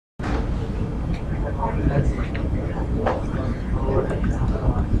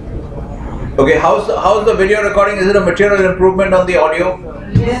Okay, how's the video recording? Is it a material improvement on the audio?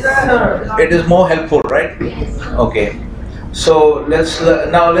 Yes, sir. It is more helpful, right? Okay. So let's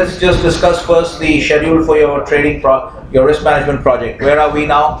just discuss first the schedule for your your risk management project. Where are we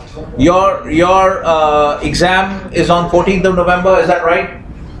now? Your exam is on 14th of November. Is that right?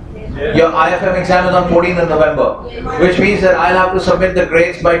 Yeah. Your IFM exam is on 14th of November, which means that I'll have to submit the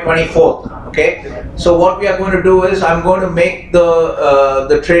grades by 24th. Okay. So what we are going to do is I'm going to make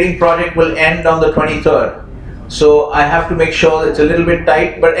the trading project will end on the 23rd. So I have to make sure it's a little bit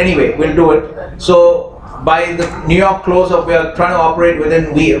tight, but anyway, we'll do it. So by the New York close of, we are trying to operate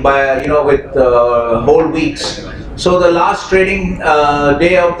within with whole weeks. So the last trading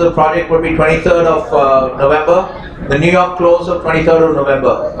day of the project will be 23rd of November. The New York close of 23rd of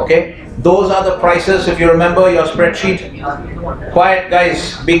November. Okay. Those are the prices. If you remember your spreadsheet. Quiet,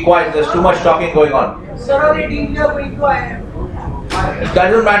 guys. Be quiet. There's too much talking going on. Sir, we are going to IFM. It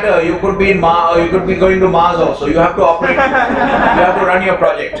doesn't matter. You could be in Mars, or you could be going to Mars also. You have to operate. You have to run your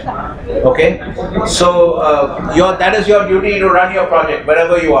project. Okay. So that is your duty to run your project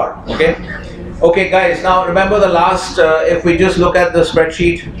wherever you are. Okay. Okay, guys. Now remember the last. If we just look at the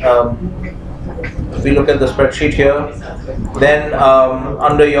spreadsheet. If we look at the spreadsheet here, then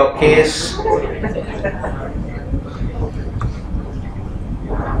under your case.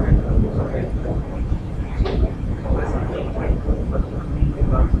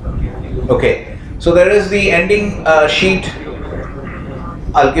 Okay, so there is the ending sheet.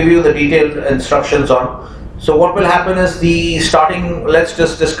 I'll give you the detailed instructions on. So what will happen is the starting, let's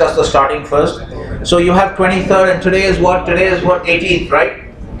just discuss the starting first. So you have 23rd, and today is what? Today is what? 18th, right?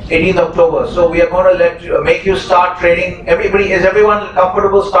 18th October. So we are going to make you start trading. Is everyone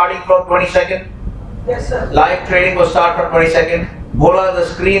comfortable starting from 22nd? Yes, sir. Live trading will start from 22nd. Bola, the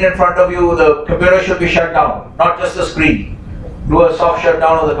screen in front of you, the computer should be shut down, not just the screen. Do a soft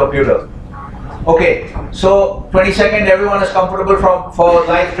shutdown of the computer. Okay, so 22nd, everyone is comfortable for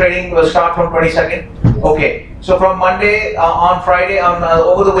live trading. Will start from 22nd. Okay, so from Monday on Friday,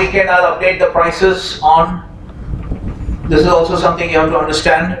 over the weekend, I'll update the prices on. This is also something you have to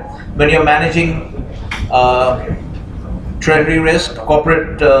understand when you're managing treasury risk,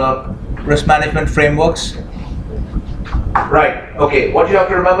 corporate risk management frameworks. Right. Okay. What you have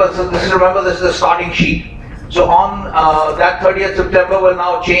to remember. So this is the starting sheet. So on that 30th September will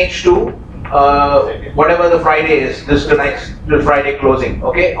now change to whatever the Friday is. This is the Friday closing,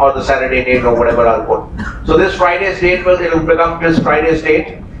 okay, or the Saturday date or whatever I'll put. So this Friday's date will become this Friday's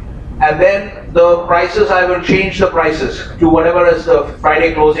date, and then the prices, I will change the prices to whatever is the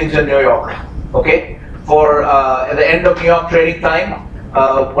Friday closings in New York, okay. For at the end of New York trading time,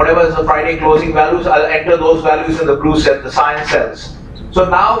 whatever is the Friday closing values, I'll enter those values in the blue cell, the cyan cells. So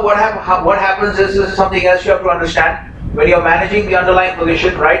now what happens is, this is something else you have to understand. When you're managing the underlying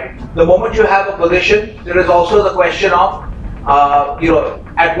position, right? The moment you have a position, there is also the question of,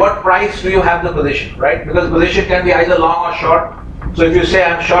 at what price do you have the position, right? Because position can be either long or short. So if you say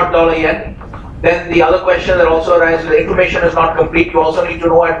I'm short dollar yen, then the other question that also arises, the information is not complete. You also need to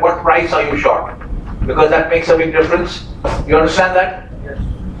know at what price are you short, because that makes a big difference. You understand that? Yes.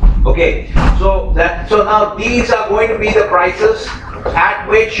 Okay. So now these are going to be the prices at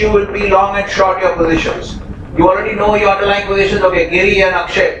which you will be long and short your positions. You already know your underlying positions. Okay, Giri and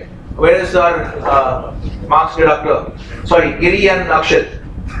Akshay. Where is our marks deductor? Sorry, Giri and Akshay.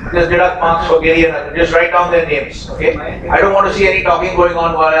 Just deduct marks for Giri and Akshay. Just write down their names. Okay. I don't want to see any talking going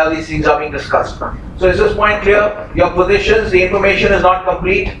on while all these things are being discussed. So is this point clear? Your positions, the information is not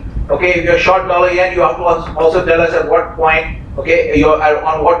complete. Okay, if you're short dollar yen, you have to also tell us at what point. Okay, you're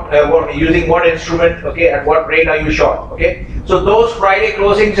on what using what instrument. Okay, at what rate are you short? Okay. So those Friday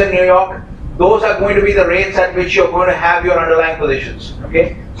closings in New York, those are going to be the rates at which you're going to have your underlying positions.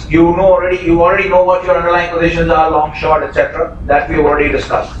 Okay, you already know what your underlying positions are, long, short, etc. That we've already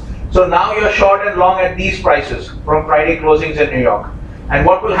discussed. So now you're short and long at these prices from Friday closings in New York. And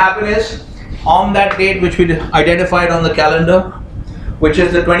what will happen is, on that date which we identified on the calendar, which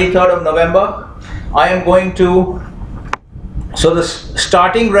is the 23rd of November, I am going to. So the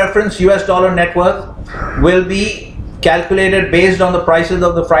starting reference US dollar net worth will be calculated based on the prices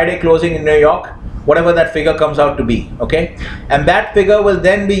of the Friday closing in New York, whatever that figure comes out to be, okay? And that figure will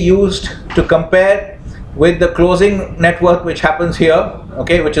then be used to compare with the closing net worth which happens here,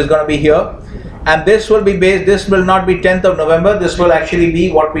 okay, which is going to be here. And this will be based, this will not be 10th of November, this will actually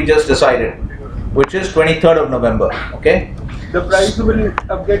be what we just decided, which is 23rd of November, okay? The price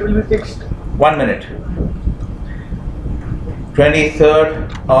will be fixed. 1 minute.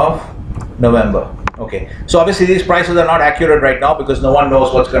 23rd of November. Okay, so obviously these prices are not accurate right now because no one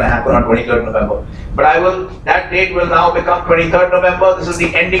knows what's going to happen on 23rd November. But that date will now become 23rd November. This is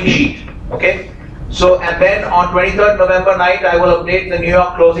the ending sheet. Okay, so and then on 23rd November night, I will update the New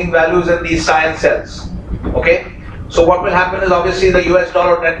York closing values in these cyan cells. Okay, so what will happen is obviously the US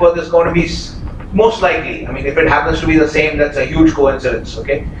dollar net worth is going to be most likely, I mean, if it happens to be the same, that's a huge coincidence.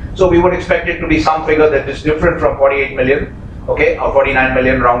 Okay, so we would expect it to be some figure that is different from 48 million. Okay, or 49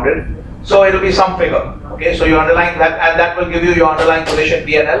 million rounded. So it will be some figure. Okay, so your underlying that, and that will give you your underlying position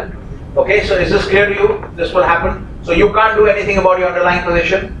P&L. Okay, so is this clear to you? This will happen. So you can't do anything about your underlying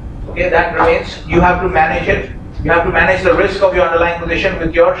position. Okay, that remains. You have to manage it. You have to manage the risk of your underlying position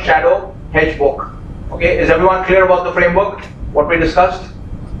with your shadow hedge book. Okay, is everyone clear about the framework? What we discussed?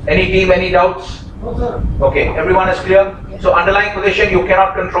 Any team, any doubts? No, sir. Okay, everyone is clear? So underlying position you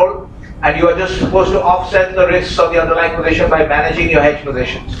cannot control, and you are just supposed to offset the risks of the underlying position by managing your hedge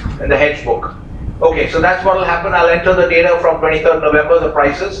positions in the hedge book. Okay, so that's what will happen. I'll enter the data from 23rd November, the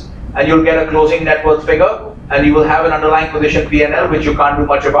prices, and you'll get a closing net worth figure, and you will have an underlying position P&L, which you can't do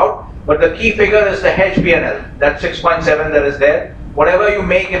much about. But the key figure is the hedge P&L, that 6.7 that is there. Whatever you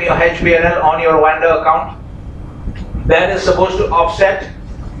make in your hedge P&L on your Wanda account, that is supposed to offset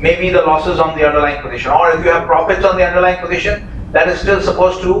maybe the losses on the underlying position. Or if you have profits on the underlying position, that is still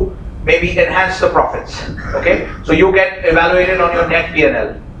supposed to maybe enhance the profits. Okay, so you get evaluated on your net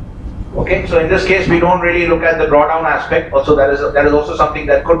P&L. Okay, so in this case we don't really look at the drawdown aspect. Also that is also something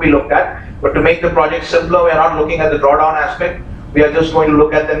that could be looked at, but to make the project simpler, we are not looking at the drawdown aspect. We are just going to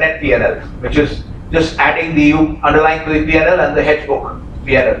look at the net P&L, which is just adding the underlying to the P&L and the hedge book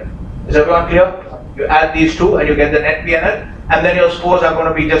P&L. Is everyone clear? You add these two and you get the net P&L, and then your scores are going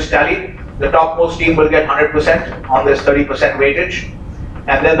to be just tallied. The topmost team will get 100% on this 30% weightage.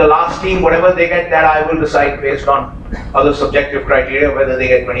 And then the last team, whatever they get, that I will decide based on other subjective criteria, whether they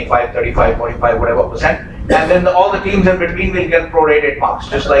get 25, 35, 45, whatever percent. And then all the teams in between will get prorated marks,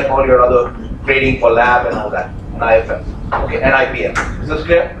 just like all your other grading for lab and all that, and IFM, okay, and IPM. Is this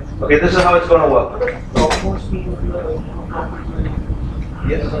clear? Okay, this is how it's going to work.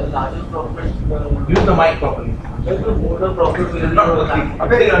 Yes. Larger profit. Use the mic properly. More profit will not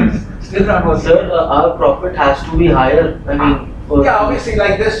Sir, our profit has to be higher. I mean, yeah, obviously,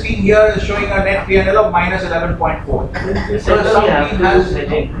 like this team here is showing a net P&L of minus 11.4. So some team has.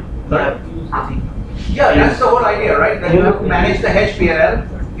 Yeah, that's the whole idea, right? That you have to manage the hedge P&L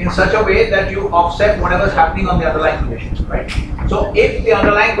in such a way that you offset whatever is happening on the underlying position, right? So if the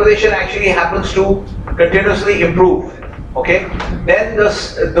underlying position actually happens to continuously improve, okay, then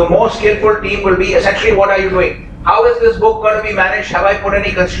the more skillful team will be essentially what are you doing? How is this book going to be managed? Have I put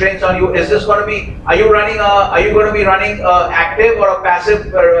any constraints on you? Is this going to be? Are you going to be running an active or a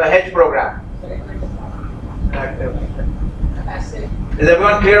passive hedge program? active. Is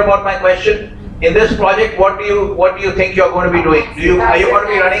everyone clear about my question? In this project, what do you think you are going to be doing? Are you going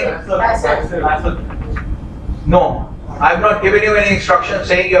to be running? No, I've not given you any instructions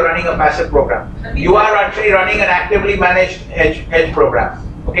saying you're running a passive program. You are actually running an actively managed hedge program.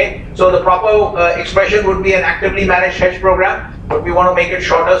 Okay, so the proper expression would be an actively managed hedge program, but we want to make it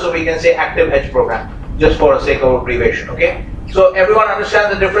shorter so we can say active hedge program, just for the sake of abbreviation. Okay, so everyone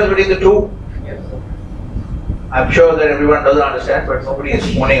understands the difference between the two? I'm sure that everyone doesn't understand, but nobody is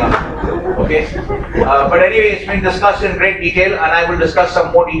phoning up. Okay, but anyway, it's been discussed in great detail, and I will discuss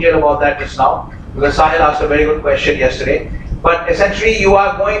some more detail about that just now, because Sahil asked a very good question yesterday. But essentially, you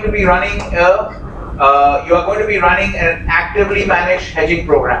are going to be running an actively managed hedging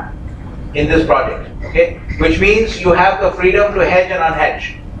program in this project. Okay, which means you have the freedom to hedge and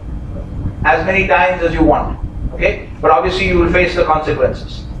unhedge as many times as you want. Okay, but obviously you will face the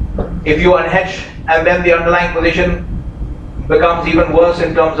consequences. If you unhedge and then the underlying position becomes even worse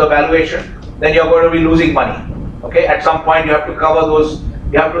in terms of valuation, then you're going to be losing money. Okay, at some point you have to cover those.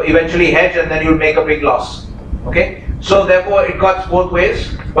 You have to eventually hedge, and then you'll make a big loss. Okay, so therefore it cuts both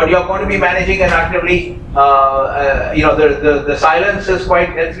ways. But you're going to be managing and actively. The silence is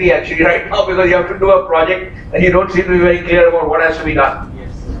quite deadly actually right now, because you have to do a project and you don't seem to be very clear about what has to be done.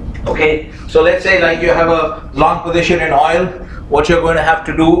 Okay, so let's say like you have a long position in oil. What you're going to have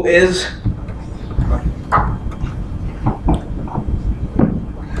to do is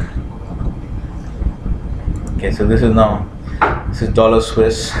okay, so this is dollar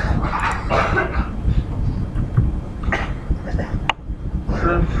Swiss.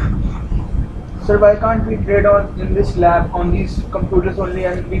 Sir, why can't we trade on in this lab on these computers only,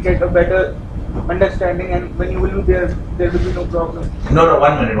 and we get a better understanding, and when you will be there will be no problem? No,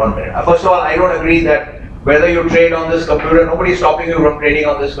 1 minute. First of all, I don't agree that whether you trade on this computer, nobody is stopping you from trading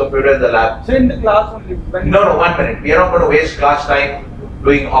on this computer in the lab. So in the class only. No, 1 minute. We are not going to waste class time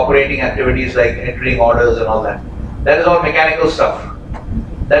doing operating activities like entering orders and all that. That is all mechanical stuff.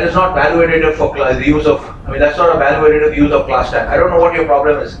 That is not value additive for the use of, I mean, that's not a value additive use of class time. I don't know what your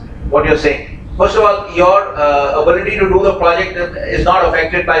problem is, what you're saying. First of all, your ability to do the project is not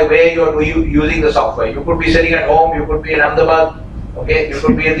affected by where you're using the software. You could be sitting at home, you could be in Ahmedabad, okay, you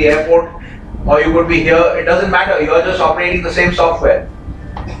could be at the airport, or you could be here. It doesn't matter. You are just operating the same software.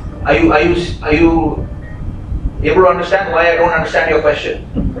 Are you able to understand why I don't understand your question?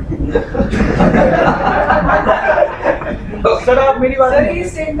 Sir,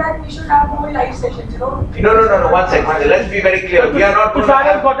 he's saying that we should have more live sessions, you know? No. One second. Let's be very clear. We are not going to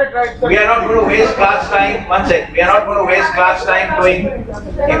waste class time. One second. We are not going to waste class time doing.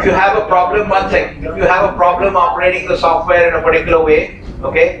 If you have a problem, one second. If you have a problem operating the software in a particular way,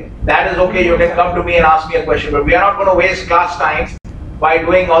 okay, that is okay. You can come to me and ask me a question. But we are not going to waste class time by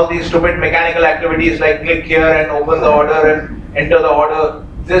doing all these stupid mechanical activities like click here and open the order and enter the order.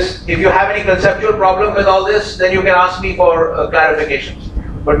 This, if you have any conceptual problem with all this, then you can ask me for clarifications.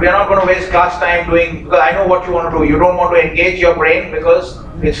 But we are not going to waste class time doing, because I know what you want to do. You don't want to engage your brain because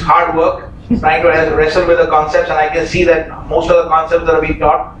it's hard work trying to wrestle with the concepts, and I can see that most of the concepts that are being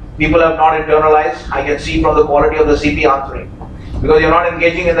taught, people have not internalized. I can see from the quality of the CP answering. Because you're not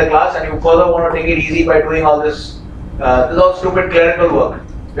engaging in the class and you further want to take it easy by doing all this. This is all stupid clerical work.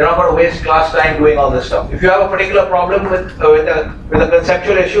 You're not going to waste class time doing all this stuff. If you have a particular problem with a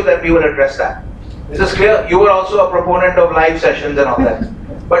conceptual issue, then we will address that. Is this clear? You were also a proponent of live sessions and all that.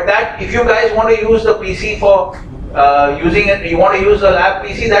 But that, if you guys want to use the PC for using it, you want to use the lab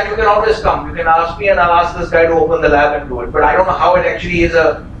PC, that you can always come. You can ask me and I'll ask this guy to open the lab and do it. But I don't know how it actually is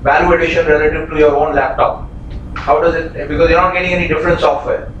a value addition relative to your own laptop. How does it, because you're not getting any different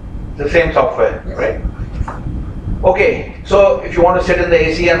software. It's the same software, right? Okay, so if you want to sit in the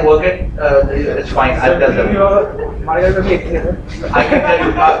AC and work it, it's fine. I'll tell them. I can tell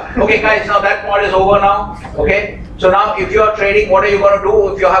you. Okay, guys, now that part is over now. Okay, so now if you are trading, what are you going to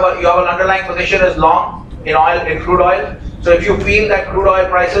do? If you have an underlying position is long in oil, in crude oil. So if you feel that crude oil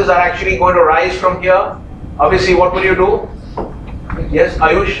prices are actually going to rise from here, obviously, what will you do? Yes,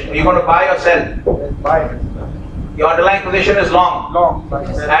 Ayush, are you going to buy or sell? Buy. Your underlying position is long.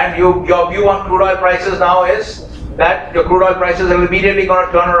 And your view on crude oil prices now is that your crude oil prices are immediately going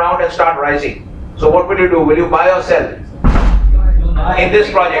to turn around and start rising. So what will you do? Will you buy or sell in this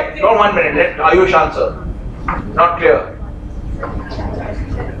project? No, 1 minute. Let Ayush answer. Not clear.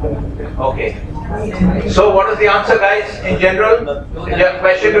 Okay. So what is the answer, guys? In general,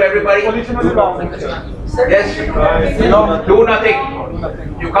 question to everybody. Yes. Do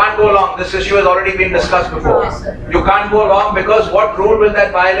nothing. You can't go long. This issue has already been discussed before. You can't go long because what rule will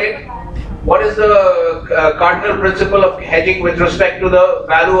that violate? What is the cardinal principle of hedging with respect to the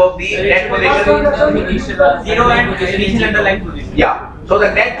value of the net position? Zero and initial underlying position. Yeah. So the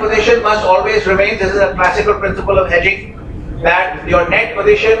net position must always remain. This is a classical principle of hedging. That your net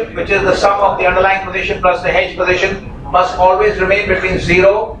position, which is the sum of the underlying position plus the hedge position, must always remain between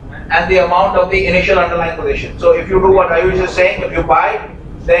 0 and the amount of the initial underlying position. So if you do what Ayush is saying, if you buy,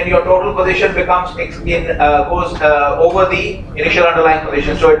 then your total position becomes goes over the initial underlying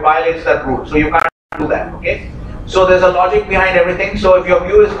position. So it violates that rule. So you can't do that. Okay. So there's a logic behind everything. So if your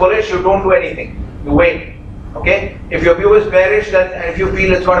view is bullish, you don't do anything. You wait. Okay. If your view is bearish, then and if you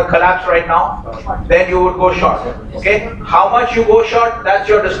feel it's going to collapse right now, then you would go short. Okay. How much you go short, that's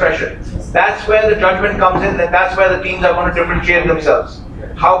your discretion. That's where the judgment comes in, and that's where the teams are going to differentiate themselves.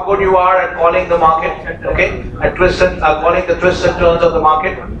 How good you are at calling the market, okay, at twists and calling the twists and turns of the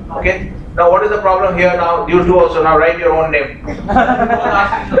market, okay. Now, what is the problem here now? You two also now write your own name. Don't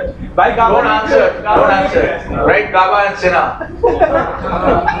answer. Don't answer. Write Gaba and Sinha.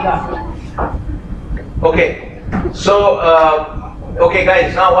 Okay. So, okay,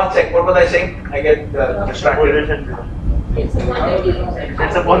 guys. Now, one sec. What was I saying? I get distracted. It's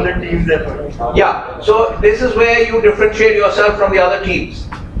upon the team's effort. Yeah, so this is where you differentiate yourself from the other teams.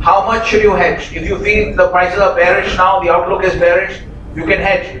 How much should you hedge? If you feel the prices are bearish now, the outlook is bearish, you can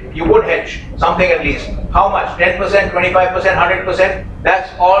hedge. You would hedge something at least. How much? 10%, 25%, 100%?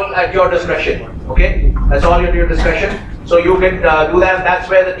 That's all at your discretion. Okay? That's all at your discretion. So you can do that. That's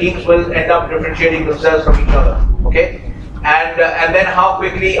where the teams will end up differentiating themselves from each other. Okay? And then how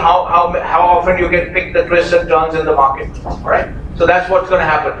quickly, how often you can pick the twists and turns in the market. Alright? So that's what's going to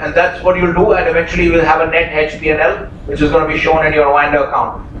happen. And that's what you'll do, and eventually you will have a net hedge P&L, which is going to be shown in your winder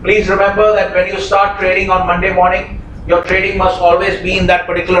account. Please remember that when you start trading on Monday morning, your trading must always be in that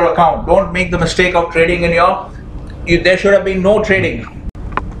particular account. Don't make the mistake of trading in there should have been no trading.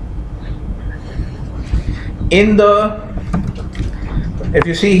 If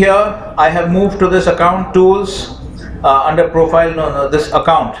you see here, I have moved to this account, tools, under profile, no, this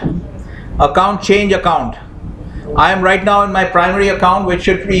account change account. I am right now in my primary account, which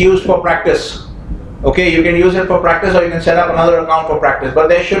should be used for practice. Okay, you can use it for practice, or you can set up another account for practice, but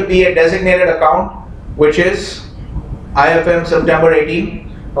there should be a designated account, which is IFM September 18.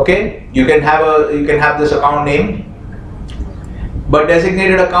 Okay, you can have this account name, but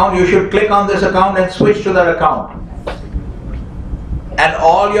designated account, you should click on this account and switch to that account. And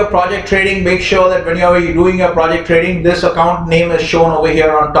all your project trading, make sure that when you are doing your project trading, this account name is shown over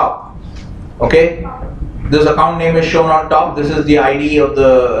here on top. Okay, this account name is shown on top. This is the ID of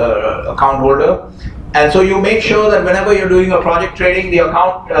the account holder. And so you make sure that whenever you're doing your project trading, the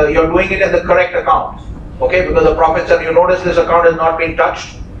account, you're doing it in the correct account. Okay, because the profits, and you notice this account has not been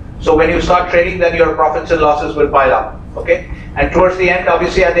touched. So when you start trading, then your profits and losses will pile up. Okay, and towards the end,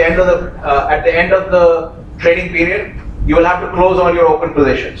 obviously at the end of the trading period, you will have to close all your open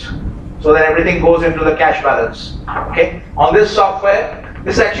positions, so that everything goes into the cash balance. Okay, on this software,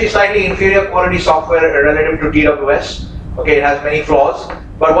 this is actually slightly inferior quality software relative to TWS. Okay, it has many flaws,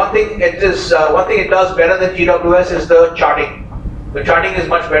 but one thing it does better than TWS is the charting. The charting is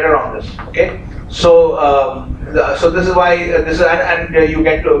much better on this. Okay, so so this is why you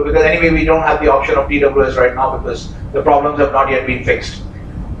get to, because anyway we don't have the option of TWS right now because the problems have not yet been fixed.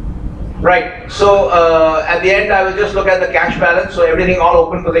 Right, so at the end I will just look at the cash balance, so everything, all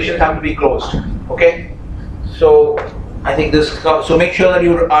open positions have to be closed. Okay, so I think this, so make sure that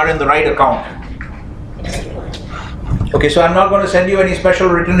you are in the right account. Okay, so I'm not going to send you any special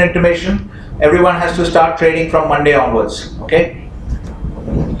written intimation. Everyone has to start trading from Monday onwards. Okay,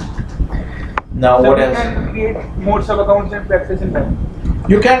 now what else? You can create more sub accounts and practice in time.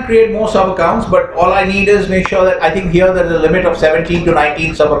 You can create more sub accounts, but all I need is make sure that, I think here there's a limit of 17 to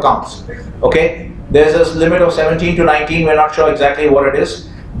 19 sub accounts. Okay, there's a limit of 17 to 19, we're not sure exactly what it is,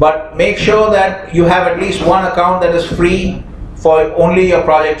 but make sure that you have at least one account that is free for only your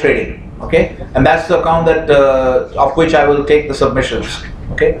project trading. Okay, and that's the account that of which I will take the submissions.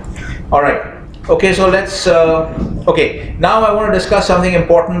 Okay, all right. Okay, so let's okay, now I want to discuss something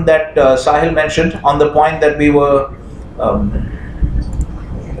important that Sahil mentioned on the point that we were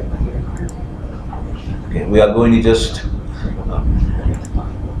okay, we are going to just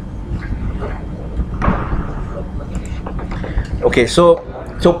okay, so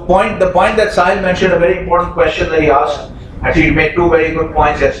the point that Sahil mentioned, a very important question that he asked. Actually, he made two very good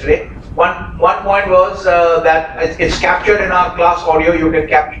points yesterday. One point was that it's captured in our class audio.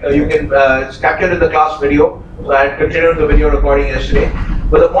 It's captured in the class video. So I had continued the video recording yesterday.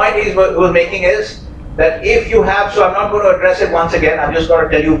 But the point he was making is that if you have, so I'm not going to address it once again. I'm just going to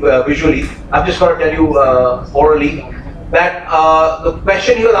tell you visually. I'm just going to tell you orally that the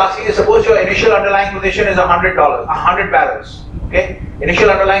question he was asking is, suppose your initial underlying position is $100, 100 barrels. Okay, initial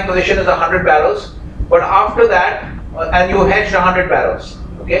underlying position is 100 barrels, but after that, and you hedged 100 barrels.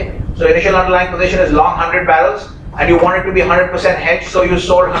 Okay, so initial underlying position is long 100 barrels, and you want it to be 100% hedged, so you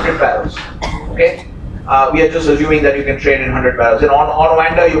sold 100 barrels. Okay, we are just assuming that you can trade in 100 barrels. And on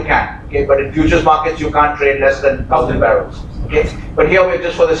Wander you can. Okay, but in futures markets you can't trade less than 1,000 barrels. Okay, but here we're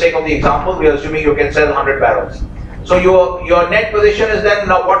just for the sake of the example, we are assuming you can sell 100 barrels. So your net position is then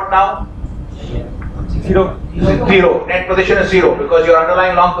now what now? Zero. Zero. Net position is zero because your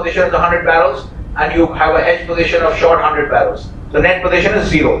underlying long position is 100 barrels, and you have a hedge position of short 100 barrels. So net position is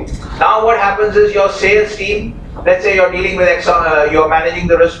zero. Now what happens is your sales team, let's say you're dealing with Exxon, you're managing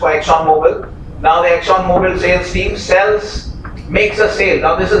the risk for ExxonMobil. Now the ExxonMobil sales team makes a sale.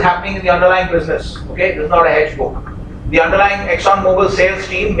 Now this is happening in the underlying business. Okay, this is not a hedge book. The underlying ExxonMobil sales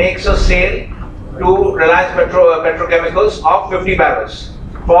team makes a sale to Reliance Petrochemicals of 50 barrels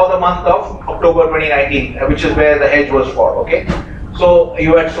for the month of October 2019, which is where the hedge was for. Okay. So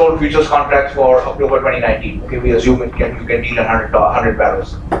you had sold futures contracts for October 2019. Okay, we assume you can deal 100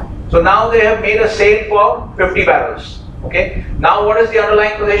 barrels. So now they have made a sale for 50 barrels. Okay. Now what is the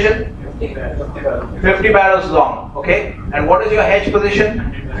underlying position? 50 barrels long. Okay. And what is your hedge position?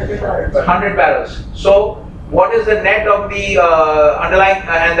 100 barrels. So what is the net of the underlying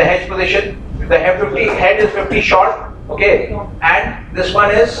and the hedge position? The head is 50 short. Okay. And this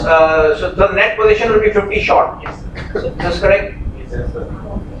one is so the net position will be 50 short. So that's correct.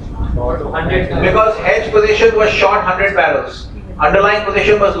 Because hedge position was short 100 barrels, underlying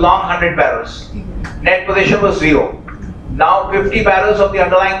position was long 100 barrels, net position was zero. Now 50 barrels of the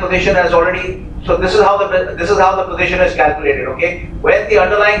underlying position has already. So this is how the position is calculated. Okay, when the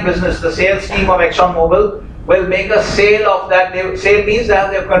underlying business, the sales team of ExxonMobil will make a sale of that. Sale means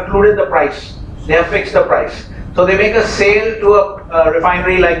that they have concluded the price, they have fixed the price. So they make a sale to a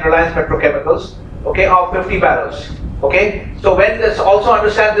refinery like Reliance Petrochemicals. Okay, of 50 barrels. Okay, so when this, also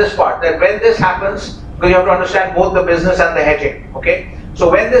understand this part, that when this happens, because you have to understand both the business and the hedging. Okay, so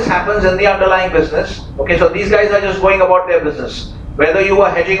when this happens in the underlying business, okay, so these guys are just going about their business. Whether you were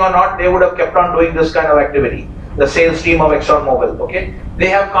hedging or not, they would have kept on doing this kind of activity. The sales team of ExxonMobil, okay, they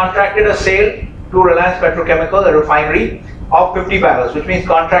have contracted a sale to Reliance Petrochemical, the refinery, of 50 barrels, which means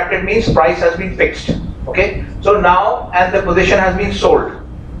contracted means price has been fixed. Okay, so now, and the position has been sold.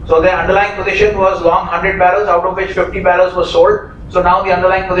 So the underlying position was long 100 barrels, out of which 50 barrels was sold. So now the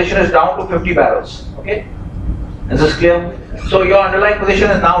underlying position is down to 50 barrels. Okay, is this clear? So your underlying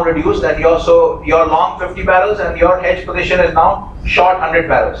position is now reduced, and you're long 50 barrels, and your hedge position is now short 100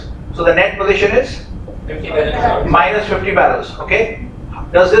 barrels. So the net position is 50 barrels. minus 50 barrels. Okay,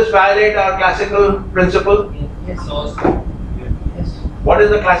 does this violate our classical principle? Yes. What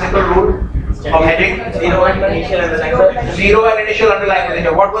is the classical rule of hedging? Zero and initial underlying. Zero and initial underlying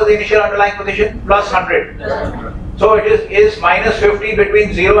position. What was the initial underlying position? Plus 100. So it is minus 50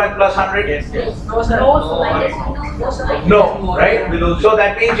 between 0 and plus 100? Yes. No, sir. No, right? So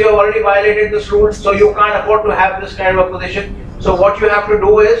that means you have already violated this rule, so you can't afford to have this kind of a position. So what you have to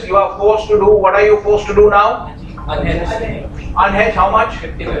do is, you are forced to do, what are you forced to do now? Unhedge how much?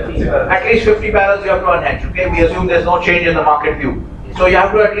 50. At least 50 barrels you have to unhedge. Okay, we assume there's no change in the market view. So you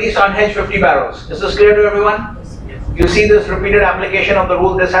have to at least unhedge 50 barrels. Is this clear to everyone? You see this repeated application of the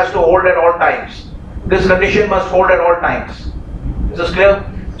rule, this has to hold at all times. This condition must hold at all times. Is this clear?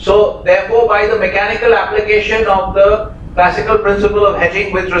 So therefore, by the mechanical application of the classical principle of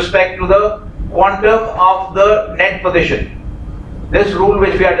hedging with respect to the quantum of the net position, this rule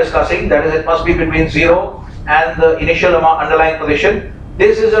which we are discussing, that is, it must be between 0 and the initial amount underlying position,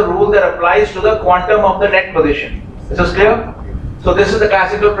 this is a rule that applies to the quantum of the net position. Is this clear? So this is the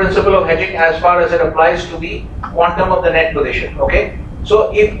classical principle of hedging as far as it applies to the quantum of the net position. Okay.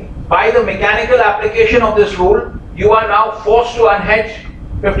 So if by the mechanical application of this rule, you are now forced to unhedge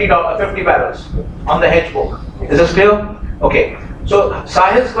 50 barrels on the hedge book. Is this clear? Okay. So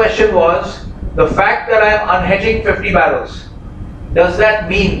Sahil's question was, the fact that I am unhedging 50 barrels, does that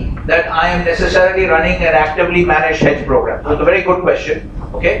mean that I am necessarily running an actively managed hedge program? So it's a very good question.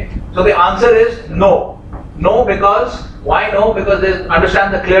 Okay. So the answer is no. No, because why no? Because they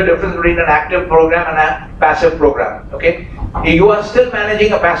understand the clear difference between an active program and a passive program. Okay. You are still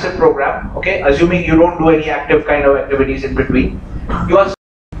managing a passive program. Okay. Assuming you don't do any active kind of activities in between.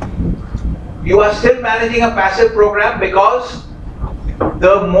 You are still managing a passive program because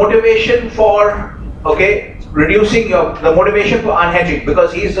the motivation for reducing the motivation for unhedging,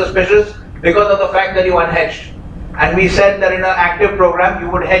 because he is suspicious because of the fact that you unhedged, and we said that in an active program you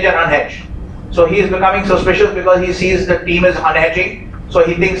would hedge and unhedge. So he is becoming suspicious because he sees the team is unhedging, so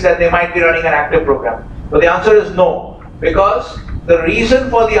he thinks that they might be running an active program. So the answer is no, because the reason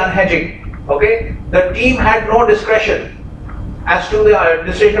for the unhedging, the team had no discretion as to the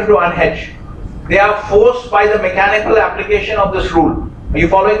decision to unhedge. They are forced by the mechanical application of this rule. Are you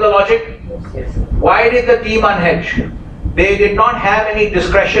following the logic? Yes. Why did the team unhedge? They did not have any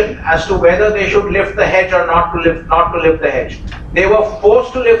discretion as to whether they should lift the hedge or not to lift the hedge. They were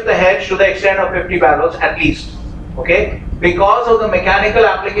forced to lift the hedge to the extent of 50 barrels at least. Okay? Because of the mechanical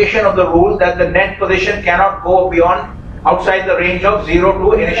application of the rule that the net position cannot go beyond outside the range of 0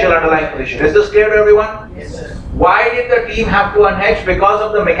 to initial underlying position. Is this clear to everyone? Yes, sir. Why did the team have to unhedge? Because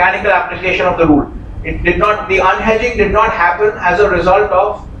of the mechanical application of the rule. It did not, the unhedging did not happen as a result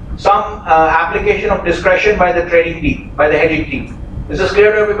of some application of discretion by the trading team, by the hedging team. Is this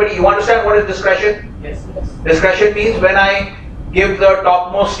clear to everybody? You understand what is discretion? Yes. Discretion means when I give the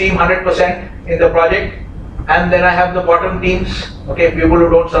topmost team 100% in the project, and then I have the bottom teams, people who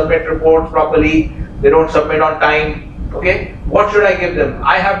don't submit reports properly, they don't submit on time, what should I give them?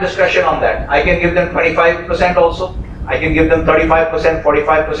 I have discretion on that. I can give them 25% also, I can give them 35%,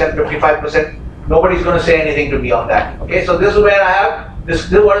 45%, 55%. Nobody's going to say anything to me on that. So this is where I have,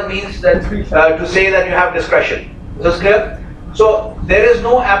 this is what it means that to say that you have discretion. Is this clear? So there is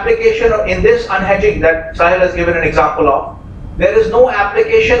no application in this unhedging that Sahil has given an example of. There is no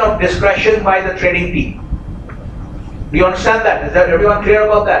application of discretion by the trading team. Do you understand that? Is that everyone clear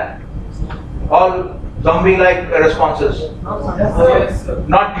about that? All zombie-like responses.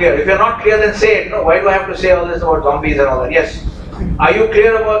 Not clear. If you're not clear, then say it. No, why do I have to say all this about zombies and all that? Yes. Are you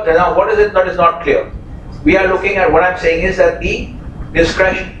clear about that? Now, what is it that is not clear? We are looking at, what I'm saying is that the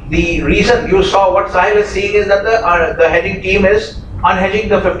discretion, the reason you saw what Sahil is seeing is that the hedging team is unhedging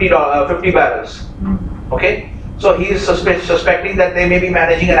the 50 barrels. So he is suspecting that they may be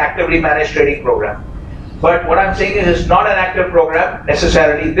managing an actively managed trading program. But what I'm saying is it's not an active program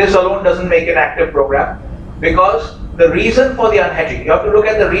necessarily. This alone doesn't make an active program, because the reason for the unhedging, you have to look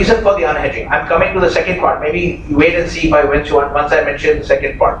at the reason for the unhedging. I'm coming to the second part. Maybe you wait and see by once I mention the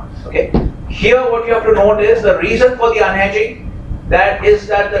second part. Here what you have to note is the reason for the unhedging, that is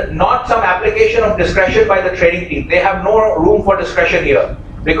that not some application of discretion by the trading team. They have no room for discretion here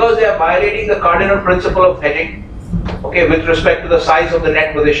because they are violating the cardinal principle of hedging, okay, with respect to the size of the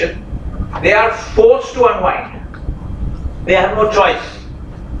net position. They are forced to unwind. They have no choice.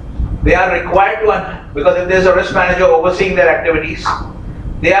 They are required to unwind because if there is a risk manager overseeing their activities,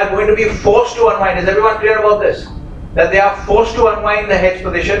 they are going to be forced to unwind. Is everyone clear about this? That they are forced to unwind the hedge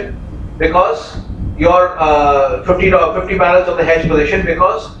position because your 50 barrels of the hedge position,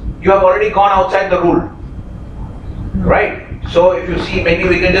 because you have already gone outside the rule, right? So if you see, maybe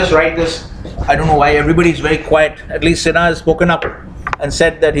we can just write this. I don't know why everybody is very quiet. At least Sinha has spoken up and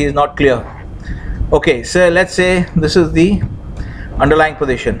said that he is not clear. Okay, so let's say this is the underlying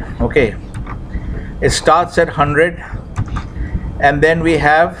position. Okay, it starts at 100 and then we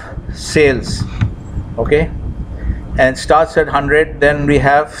have sales, okay, and starts at 100, then we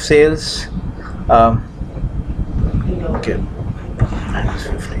have sales, okay, minus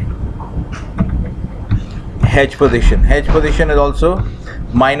 50. Hedge position is also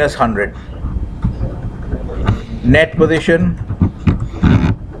minus 100. Net position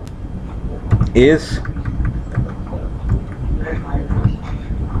is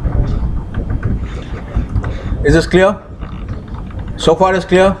this clear? So far is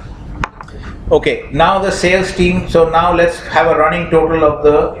clear? Okay, now the sales team, so now let's have a running total of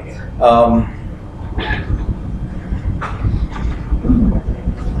the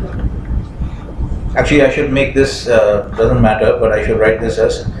actually I should make this, doesn't matter, but I should write this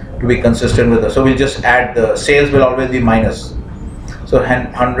as to be consistent with the, so we'll just add the sales will always be minus. So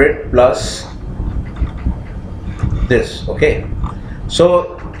 100 plus this, okay.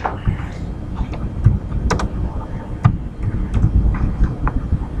 So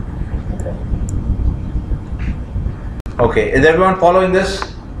okay, is everyone following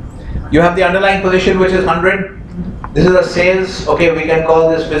this? You have the underlying position which is 100. This is the sales. Okay, we can call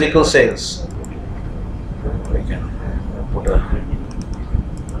this physical sales. We can put a.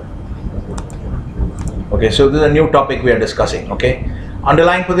 Okay, so this is a new topic we are discussing. Okay,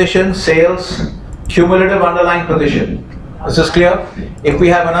 underlying position, sales, cumulative underlying position. This is clear. If we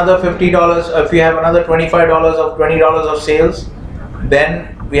have another $50, if we have another $25 of $20 of sales,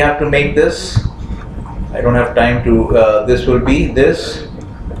 then we have to make this. I don't have time to, this will be this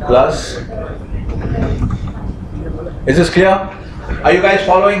plus, is this clear? Are you guys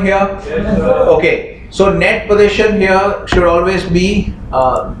following here? Yes, okay, so net position here should always be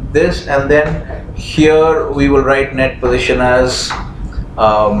this, and then here we will write net position as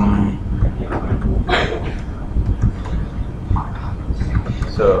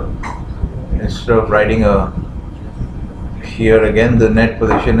so instead of writing a here again, the net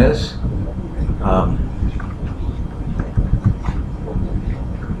position is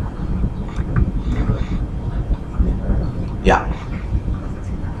yeah.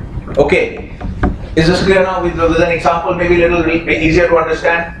 Okay. Is this clear now? With an example, maybe a little easier to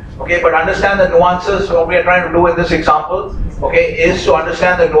understand. Okay, but understand the nuances. What we are trying to do in this example, okay, is to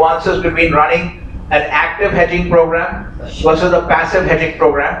understand the nuances between running an active hedging program versus a passive hedging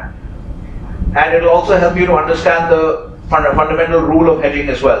program, and it will also help you to understand the fundamental rule of hedging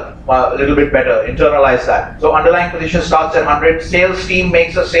as well, a little bit better. Internalize that. So underlying position starts at 100. Sales team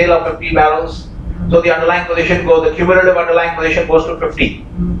makes a sale of 50 barrels. So the underlying position goes, the cumulative underlying position goes to 50.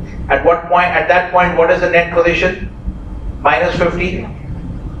 At what point? At that point, what is the net position? Minus 50.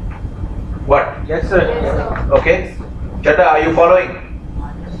 What? Yes, sir. Okay. Chata, are you following?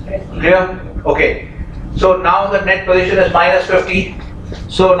 Clear? Okay. So now the net position is minus 50.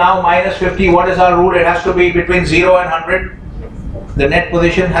 So now minus 50, what is our rule? It has to be between 0 and 100. The net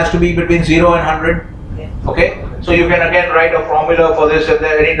position has to be between 0 and 100. Okay. So you can again write a formula for this. If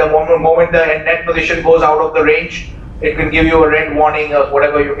the moment the net position goes out of the range, it can give you a red warning or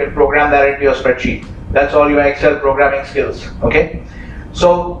whatever. You can program that into your spreadsheet. That's all your Excel programming skills. Okay.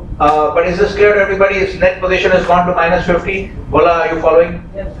 So, but is this clear to everybody? Its net position has gone to minus 50. Voila, are you following?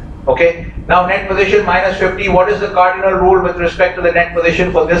 Yes. Okay. Now net position minus 50. What is the cardinal rule with respect to the net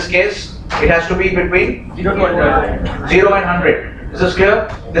position for this case? It has to be between 0 to 100. 0 and 100. Is this clear?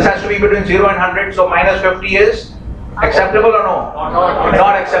 This has to be between 0 and 100. So minus 50 is acceptable or no?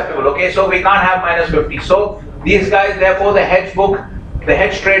 Not acceptable. Okay. So we can't have minus 50. So these guys, therefore, the hedge book, the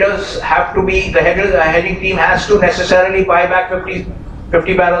hedge traders have to be, the hedging team has to necessarily buy back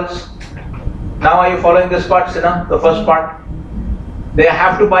 50 barrels. Now are you following this part, Sinha? The first part? They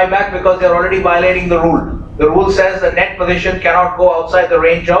have to buy back because they are already violating the rule. The rule says the net position cannot go outside the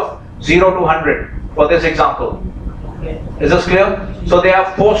range of 0 to 100 for this example. Is this clear? So they are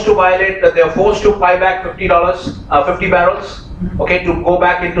forced to violate, they are forced to buy back $50, 50 barrels. okay, to go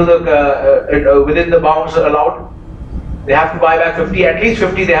back into the within the bounds allowed. They have to buy back 50, at least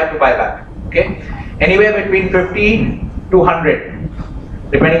 50 they have to buy back, okay? Anywhere between 50 to 100,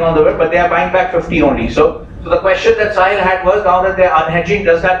 depending on the word, but they are buying back 50 only. So the question that Sahil had was, now that they are unhedging,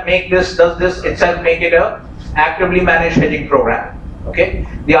 does this itself make it a actively managed hedging program? Okay,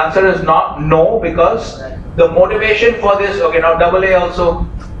 the answer is not no, because the motivation for this, okay, now double A also,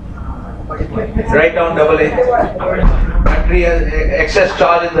 write down double A. Battery has excess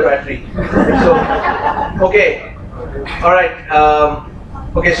charge in the battery. So, okay, all right.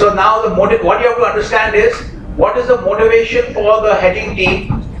 Okay, so now what you have to understand is, what is the motivation for the hedging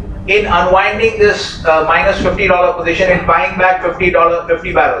team in unwinding this minus $50 position and buying back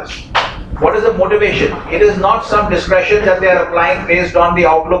 $50 barrels? What is the motivation? It is not some discretion that they are applying based on the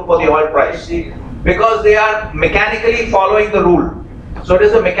outlook for the oil price, because they are mechanically following the rule. So it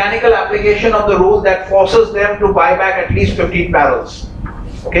is the mechanical application of the rule that forces them to buy back at least 15 barrels.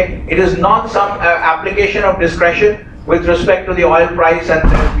 Okay, it is not some application of discretion with respect to the oil price and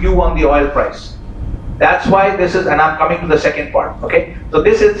their view on the oil price. That's why this is, and I'm coming to the second part. Okay, so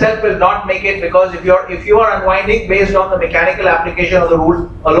this itself will not make it, because if you are unwinding based on the mechanical application of the rule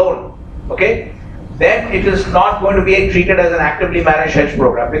alone, okay, then it is not going to be treated as an actively managed hedge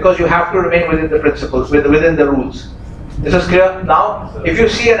program, because you have to remain within the principles, within the rules. This is clear? Now, if you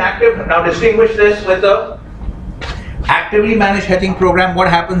see an active, now distinguish this with the actively managed hedging program. What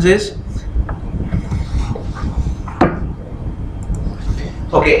happens is,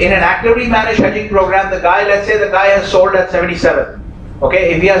 okay, in an actively managed hedging program, let's say the guy has sold at 77.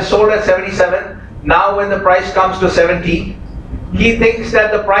 Okay, if he has sold at 77, now when the price comes to 70, he thinks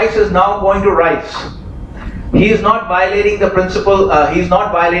that the price is now going to rise. He is not violating the principle.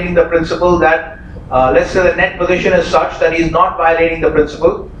 That let's say the net position is such that he is not violating the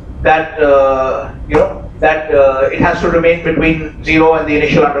principle that it has to remain between 0 and the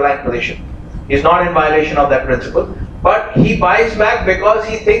initial underlying position. He is not in violation of that principle, but he buys back because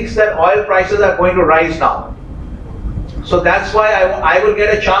he thinks that oil prices are going to rise now. So that's why I will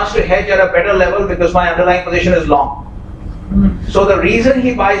get a chance to hedge at a better level, because my underlying position is long. So the reason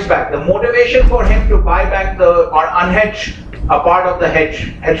he buys back, the motivation for him to buy back or unhedge a part of the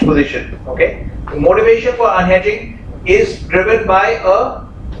hedge position, okay? The motivation for unhedging is driven by a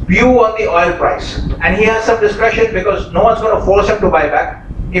view on the oil price, and he has some discretion, because no one's going to force him to buy back.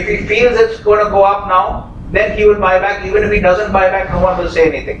 If he feels it's going to go up now, then he will buy back. Even if he doesn't buy back, no one will say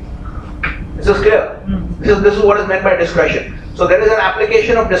anything. This is clear. This is what is meant by discretion. So there is an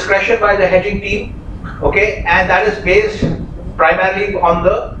application of discretion by the hedging team, okay, and that is based primarily on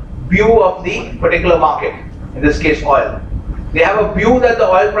the view of the particular market, in this case oil. They have a view that the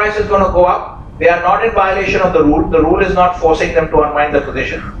oil price is going to go up. They are not in violation of the rule. The rule is not forcing them to unwind the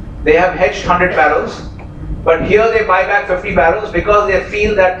position. They have hedged 100 barrels, but here they buy back 50 barrels because they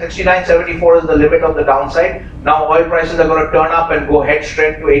feel that 69.74 is the limit of the downside. Now oil prices are going to turn up and go head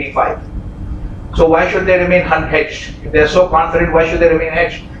straight to 85. So why should they remain unhedged? If they are so confident, why should they remain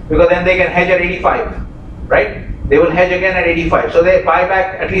hedged? Because then they can hedge at 85, right? They will hedge again at 85. So they buy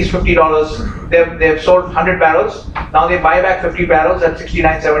back at least $50. They've sold 100 barrels. Now they buy back 50 barrels at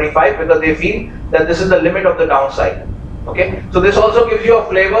 69.75 because they feel that this is the limit of the downside. Okay. So this also gives you a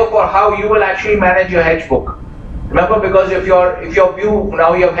flavor for how you will actually manage your hedge book. Remember, because if your view,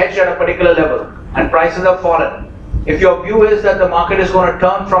 now you have hedged at a particular level and prices have fallen. If your view is that the market is going to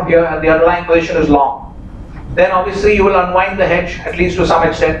turn from here and the underlying position is long, then obviously you will unwind the hedge, at least to some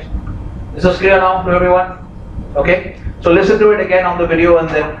extent. This is clear now to everyone? Okay, so listen to it again on the video and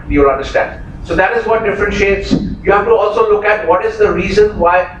then you'll understand. So that is what differentiates. You have to also look at what is the reason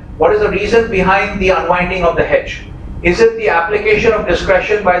behind the unwinding of the hedge. Is it the application of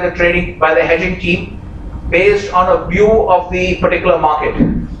discretion by the hedging team based on a view of the particular market?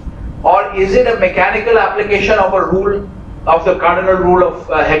 Or is it a mechanical application of a rule, of the cardinal rule of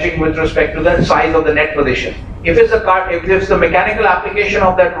hedging with respect to the size of the net position? If it's the mechanical application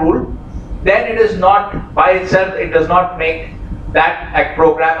of that rule, then it is not by itself, it does not make that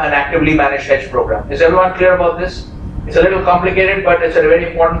program an actively managed hedge program. Is everyone clear about this? It's a little complicated, but it's a very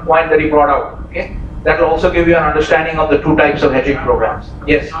important point that he brought out. Okay, that will also give you an understanding of the two types of hedging programs.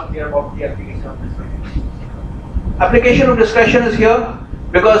 Yes? Not clear about the application of discretion. Application of discretion is here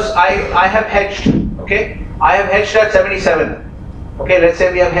because I have hedged. Okay, I have hedged at 77. Okay, let's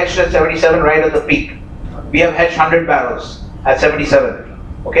say we have hedged at 77 right at the peak. We have hedged 100 barrels at 77.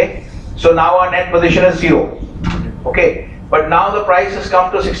 Okay. So now our net position is 0. Okay, but now the price has come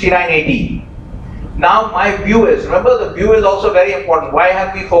to 69.80. Now my view is, remember the view is also very important. Why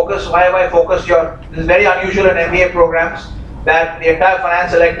have I focused this is very unusual in MBA programs, that the entire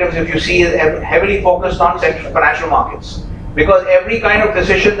finance electives, if you see, is heavily focused on financial markets. Because every kind of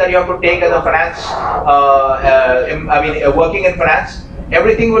decision that you have to take as a finance, working in finance,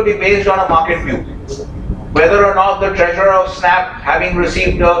 everything will be based on a market view. Whether or not the treasurer of Snap, having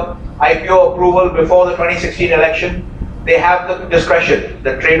received the IPO approval before the 2016 election, they have the discretion.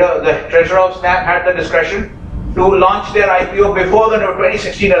 The treasurer of Snap had the discretion to launch their IPO before the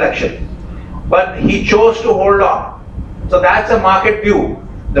 2016 election. But he chose to hold on. So that's a market view.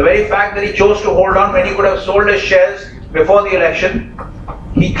 The very fact that he chose to hold on when he could have sold his shares before the election,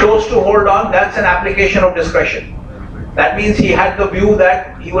 he chose to hold on, that's an application of discretion. That means he had the view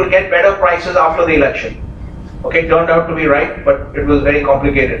that he will get better prices after the election. Okay, turned out to be right, but it was very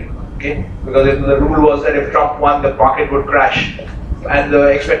complicated. Okay, because the rule was that if Trump won, the market would crash, and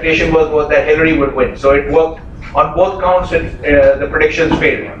the expectation was that Hillary would win. So it worked on both counts. The predictions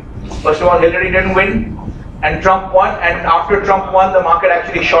failed. First of all, Hillary didn't win, and Trump won. And after Trump won, the market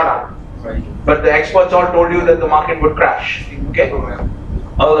actually shot up. But the experts all told you that the market would crash. Okay,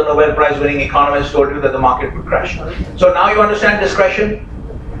 all the Nobel Prize winning economists told you that the market would crash. So now you understand discretion.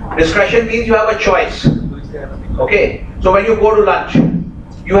 Discretion means you have a choice. Okay, so when you go to lunch,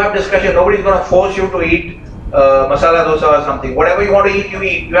 you have discretion. Nobody's going to force you to eat masala dosa or something. Whatever you want to eat, you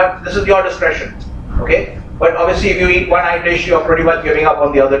eat. This is your discretion. Okay, but obviously if you eat one dish, you are pretty much giving up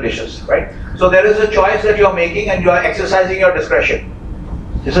on the other dishes, right? So there is a choice that you are making, and you are exercising your discretion.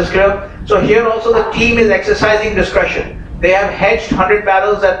 This is clear? So here also the team is exercising discretion. They have hedged 100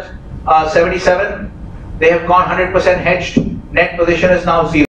 barrels at 77. They have gone 100% hedged. Net position is now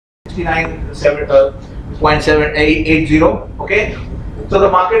 0. 69.780. Okay? So the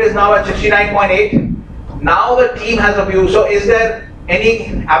market is now at 69.8. Now the team has a view. So is there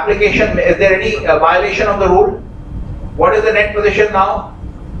any application, is there any violation of the rule? What is the net position now?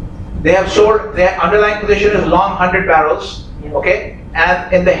 They have sold, their underlying position is long 100 barrels. Okay?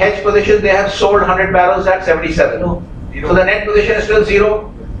 And in the hedge position, they have sold 100 barrels at 77. So the net position is still 0.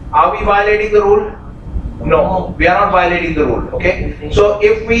 Are we violating the rule? No, we are not violating the rule. Okay. So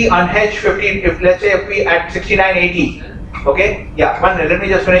if we unhedge 50, let's say if we at 69.80, okay. Yeah, one minute, let me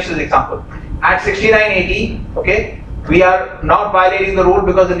just finish this example. At 69.80, okay, we are not violating the rule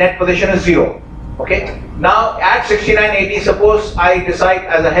because the net position is 0. Okay. Now at 69.80, suppose I decide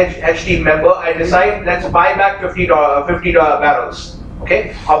as a hedge team member, I decide let's buy back 50 barrels.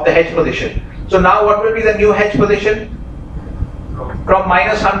 Okay, of the hedge position. So now what will be the new hedge position? From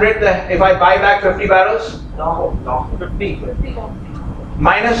minus 100, if I buy back 50 barrels? No, 50.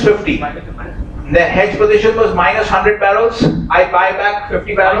 Minus 50. The hedge position was minus 100 barrels. I buy back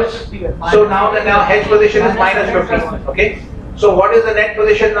 50 barrels. So now the hedge position is minus 50. Okay. So what is the net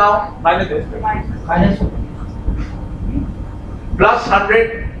position now? Minus 50. Plus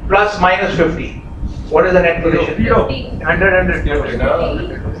 100 plus minus 50. What is the net position? 100.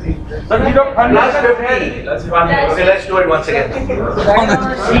 Plus 50. Okay, let's do it once again.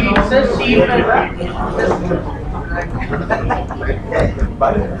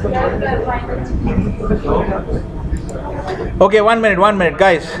 Okay, 1 minute,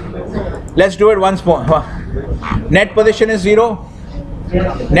 guys. Let's do it once more. Net position is 0.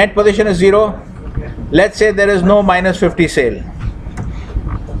 Net position is 0. Let's say there is no minus 50 sale.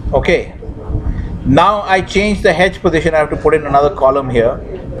 Okay. Now I change the hedge position. I have to put in another column here.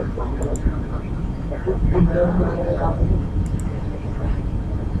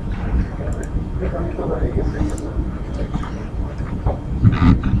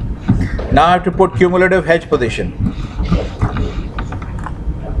 Now I have to put cumulative hedge position.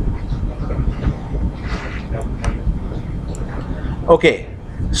 Okay,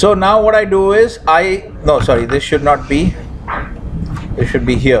 so now what I do is this should not be, this should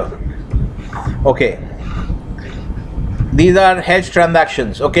be here. Okay, these are hedge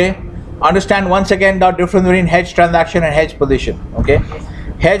transactions. Okay, understand once again the difference between hedge transaction and hedge position. Okay,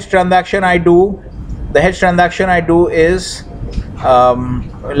 hedge transaction I do, the hedge transaction I do is,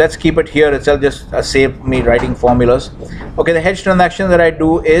 let's keep it here itself, just save me writing formulas. Okay, the hedge transaction that I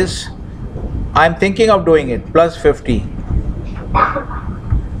do is, I'm thinking of doing it plus 50.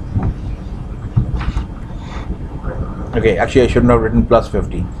 Okay, actually I shouldn't have written plus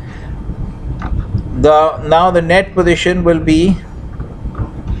 50. Now the net position will be,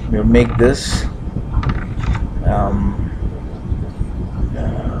 we'll make this,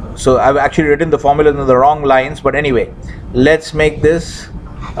 so I've actually written the formula in the wrong lines, but anyway, let's make this,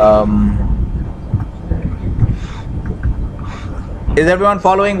 is everyone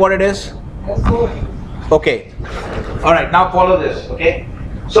following what it is? Okay, alright, now follow this. Okay,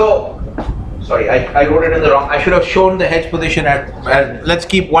 so sorry, I wrote it in the wrong, I should have shown the hedge position at let's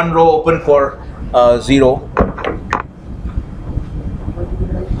keep one row open for 0.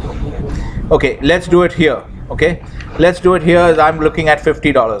 Okay, let's do it here. Okay, let's do it here as I'm looking at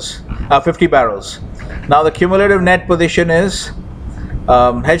 $50, 50 barrels. Now the cumulative net position is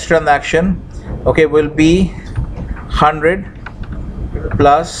hedge transaction, okay, will be 100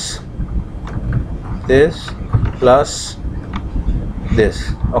 plus this plus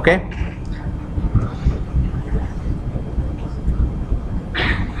this. Okay,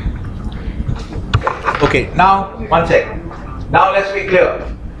 okay, now one sec. Now let's be clear.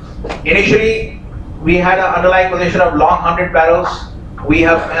 Initially we had an underlying position of long 100 barrels. We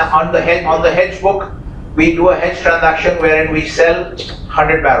have on the hedge book, we do a hedge transaction wherein we sell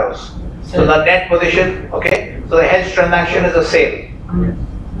 100 barrels. So the net position, okay, so the hedge transaction is a sale.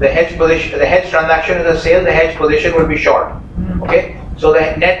 The hedge transaction is a sale, the hedge position will be short. Okay, so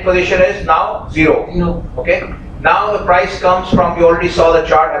the net position is now 0. Okay, now the price comes from, you already saw the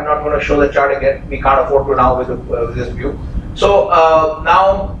chart, I'm not going to show the chart again, we can't afford to now with this view. So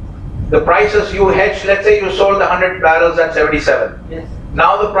now the prices you hedged, let's say you sold the 100 barrels at 77. Yes.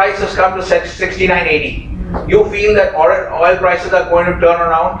 Now the price has come to 69.80. You feel that oil prices are going to turn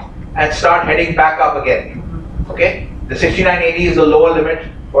around and start heading back up again. Okay, the 69.80 is the lower limit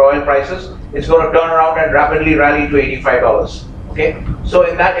for oil prices. It's going to turn around and rapidly rally to $85. Okay, so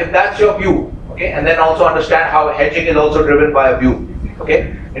if that's your view, okay, and then also understand how hedging is also driven by a view.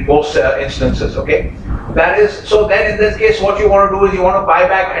 Okay, in most instances. Okay, that is, so then in this case what you want to do is you want to buy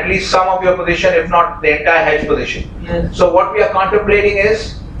back at least some of your position, if not the entire hedge position. Yes. So what we are contemplating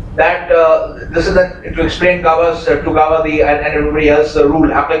is that this is to explain to Gava and everybody else the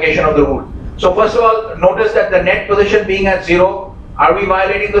rule, application of the rule. So first of all, notice that the net position being at 0, are we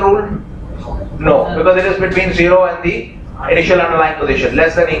violating the rule? No, because it is between 0 and the initial underlying position,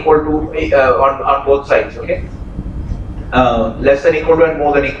 less than equal to on both sides. Okay, less than equal to and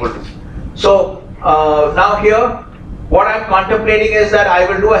more than equal to. So now here, what I'm contemplating is that I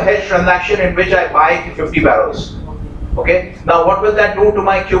will do a hedge transaction in which I buy 50 barrels. Okay, now what will that do to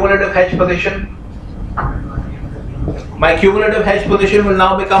my cumulative hedge position? My cumulative hedge position will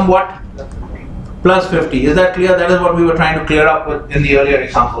now become what? Plus 50. Is that clear? That is what we were trying to clear up with in the earlier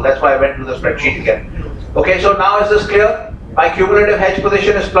example. That's why I went to the spreadsheet again. Okay, so now is this clear? My cumulative hedge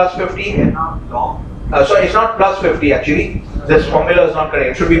position is plus 50. So it's not plus 50 actually. This formula is not correct.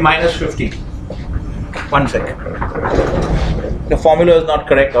 It should be minus 50. One second. The formula is not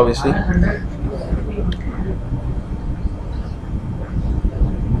correct, obviously.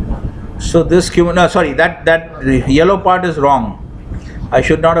 So this no, sorry, that the yellow part is wrong. I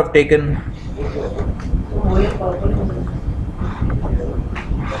should not have taken.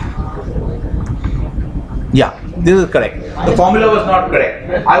 Yeah, this is correct. The formula was not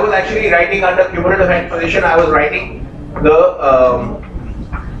correct. I was actually writing under cumulative hedge position. I was writing the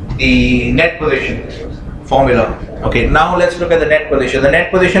net position formula. Okay, now let's look at the net position. The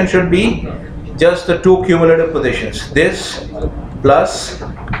net position should be just the two cumulative positions. This plus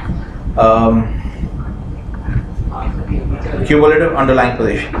cumulative underlying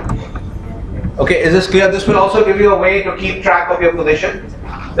position. Okay, is this clear? This will also give you a way to keep track of your position.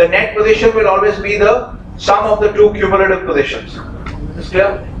 The net position will always be the sum of the two cumulative positions. Is this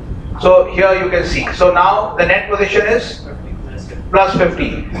clear? So here you can see. So now the net position is plus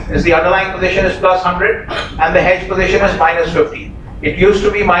 50. Is the underlying position is plus 100 and the hedge position is minus 50. It used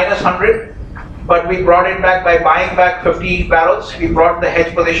to be minus 100, but we brought it back by buying back 50 barrels. We brought the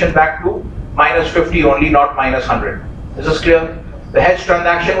hedge position back to minus 50 only, not minus 100. Is this clear? The hedge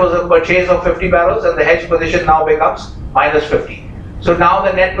transaction was a purchase of 50 barrels and the hedge position now becomes minus 50. So now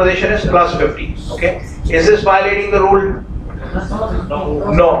the net position is plus 50. Okay. Is this violating the rule?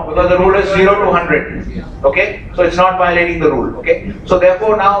 No, because the rule is 0 to 100. Okay. So it's not violating the rule. Okay. So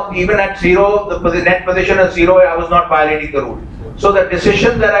therefore now even at 0, the net position is 0, I was not violating the rule. So the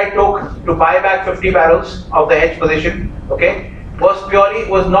decision that I took to buy back 50 barrels of the hedge position, okay,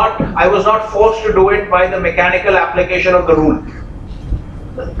 I was not forced to do it by the mechanical application of the rule.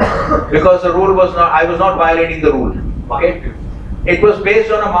 Because the rule was not, I was not violating the rule. Okay. It was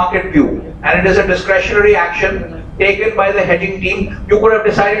based on a market view and it is a discretionary action taken by the hedging team. You could have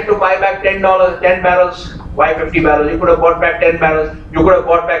decided to buy back $10 barrels. Why 50 barrels? You could have bought back 10 barrels. You could have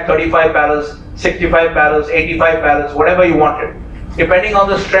bought back 35 barrels, 65 barrels, 85 barrels, whatever you wanted, depending on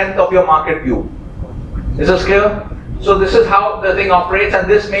the strength of your market view. Is this clear? So this is how the thing operates, and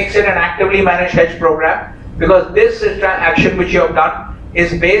this makes it an actively managed hedge program, because this action which you have done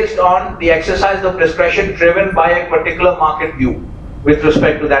is based on the exercise of discretion driven by a particular market view with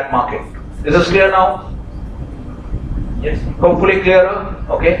respect to that market. Is this clear now? Yes. Hopefully clearer.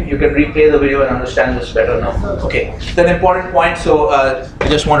 Okay, you can replay the video and understand this better now. Okay, it's an important point, so I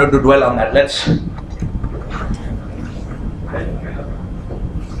just wanted to dwell on that. Let's.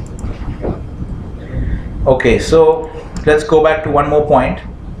 Okay, so let's go back to one more point.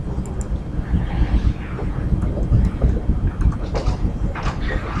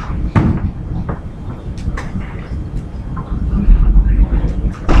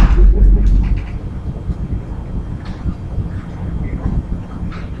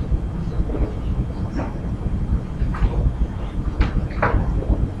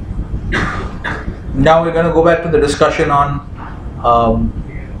 Now we're going to go back to the discussion on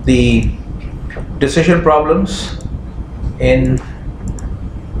the decision problems in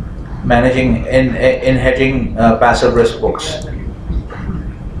managing in hedging passive risk books.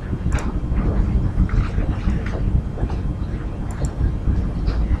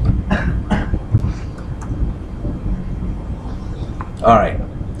 All right.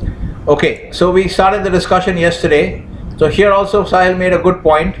 Okay, so we started the discussion yesterday. So here also Sahil made a good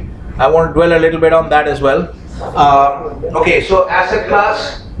point. I want to dwell a little bit on that as well. Okay, so asset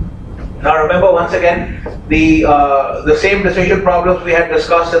class. Now remember once again the same decision problems we had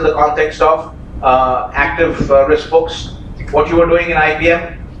discussed in the context of active risk books. What you were doing in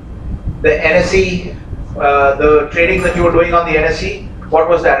IFM, the NSE, the trading that you were doing on the NSE. What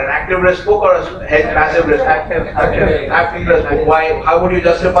was that? An active risk book or a passive risk? Active risk book. Why? How would you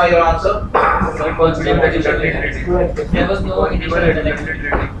justify your answer? There was no initial trading.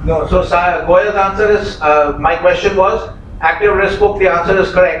 No. So Goyal's answer is. My question was active risk book. The answer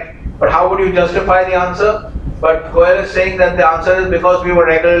is correct. But how would you justify the answer? But Goyal is saying that the answer is because we were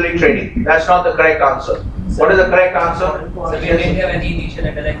regularly trading. That's not the correct answer. What is the correct answer? So we didn't have any initial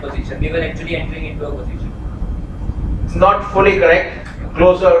underlying position. We were actually entering into a position. It's not fully correct.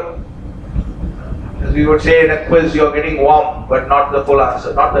 Closer, as we would say in a quiz, you're getting warm, but not the full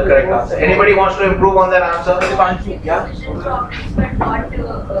answer, not the correct answer. Anybody wants to improve on that answer? Yeah? Decision problems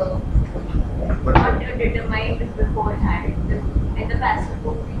were not determined beforehand. In the passive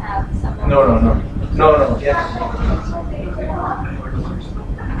book, we have some. No. Yes.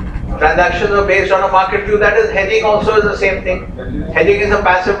 Transactions are based on a market view. That is hedging. Also is the same thing. Hedging is a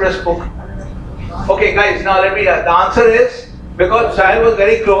passive risk book. Okay, guys. Now let me. The answer is. Because Sahil was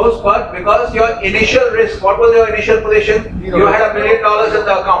very close, but because your initial risk, what was your initial position? You had $1 million in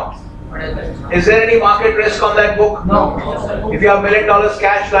the account. Is there any market risk on that book? No. If you have $1 million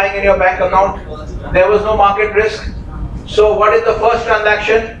cash lying in your bank account, there was no market risk. So what is the first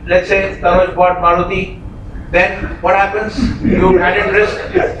transaction? Let's say Tanuj bought Maruti. Then what happens? You added risk.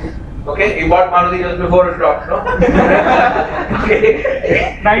 Okay, he bought Maruti just before it dropped, no?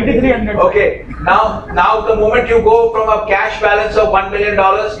 Okay. 9,300. Okay. Now the moment you go from a cash balance of $1 million,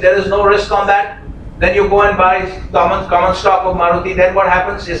 there is no risk on that. Then you go and buy common stock of Maruti. Then what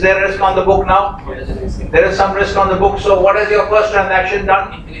happens? Is there risk on the book now? There is some risk on the book. So what has your first transaction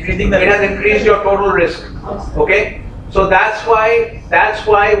done? It has increased your total risk. Okay. So that's why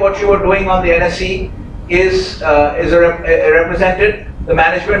what you are doing on the NSE is represented the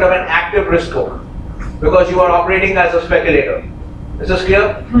management of an active risk book, because you are operating as a speculator. Is this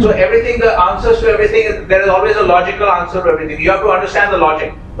clear? So everything, the answers to everything, there is always a logical answer to everything. You have to understand the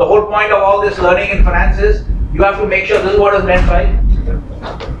logic. The whole point of all this learning in finance is you have to make sure this is what is meant by.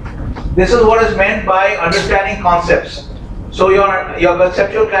 This is what is meant by understanding concepts. So your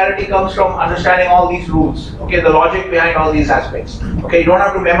conceptual clarity comes from understanding all these rules. Okay, the logic behind all these aspects. Okay, you don't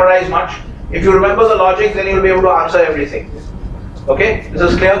have to memorize much. If you remember the logic, then you'll be able to answer everything. Okay, this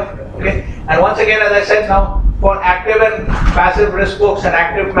is clear. Okay, and once again, as I said now, for active and passive risk books and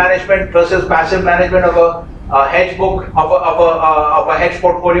active management versus passive management of a hedge book of a hedge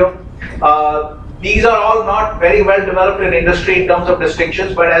portfolio, these are all not very well developed in industry in terms of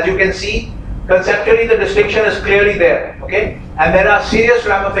distinctions. But as you can see, conceptually the distinction is clearly there. Okay, and there are serious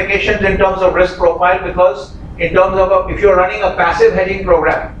ramifications in terms of risk profile, because in terms of if you're running a passive hedging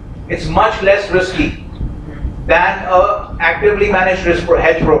program, it's much less risky than a actively managed risk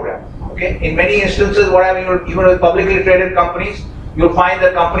hedge program. Okay, in many instances, what I mean, even with publicly traded companies, you'll find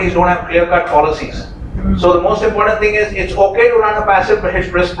that companies don't have clear-cut policies. So the most important thing is it's okay to run a passive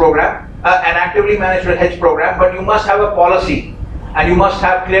hedge risk program, an actively managed hedge program, but you must have a policy, and you must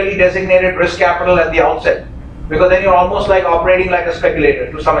have clearly designated risk capital at the outset, because then you're almost like operating like a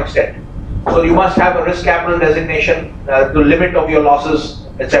speculator to some extent. So you must have a risk capital designation, the limit of your losses,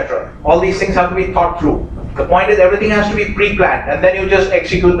 etc. All these things have to be thought through. The point is everything has to be pre-planned, and then you just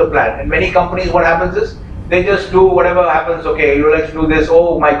execute the plan. In many companies, what happens is they just do whatever happens. Okay, let's do this.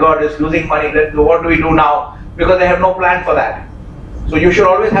 Oh my God, it's losing money. What do we do now? Because they have no plan for that. So you should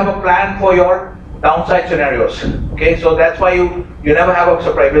always have a plan for your downside scenarios. Okay, so that's why you never have a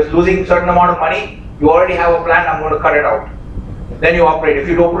surprise. If it's losing a certain amount of money, you already have a plan. I'm going to cut it out. Then you operate. If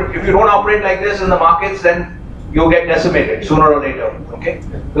you don't operate like this in the markets, then you get decimated sooner or later. Okay,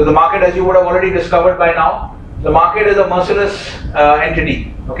 so the market, as you would have already discovered by now, the market is a merciless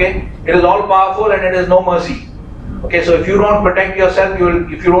entity. Okay, it is all powerful and it is no mercy. Okay, so if you don't protect yourself,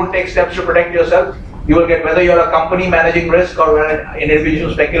 if you don't take steps to protect yourself, you will get, whether you're a company managing risk or an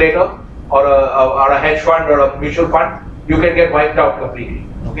individual speculator or a hedge fund or a mutual fund, you can get wiped out completely.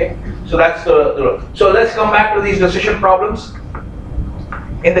 Okay, so that's the so let's come back to these decision problems.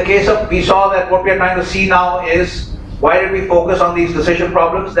 In the case of, we saw that what we are trying to see now is, why did we focus on these decision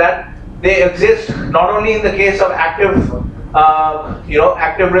problems? That they exist not only in the case of active,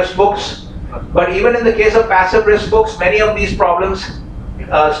 active risk books, but even in the case of passive risk books, many of these problems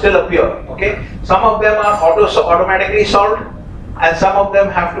still appear. Okay, some of them are automatically solved, and some of them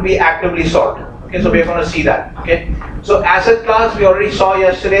have to be actively solved. Okay, so we're going to see that. Okay, so asset class, we already saw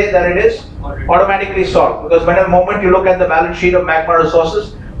yesterday that it is automatically solved, because when a moment you look at the balance sheet of Magma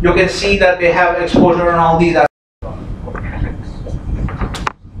Resources, you can see that they have exposure on all these assets.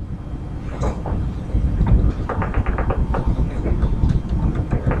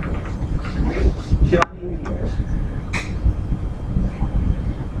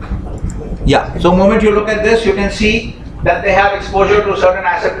 Yeah, so the moment you look at this, you can see that they have exposure to certain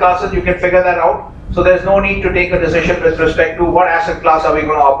asset classes. You can figure that out. So there's no need to take a decision with respect to what asset class are we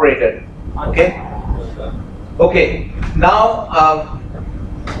going to operate in. Okay. Okay. Now,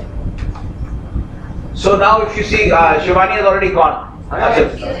 so now if you see, Shivani has already gone.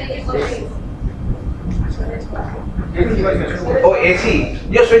 Oh, AC.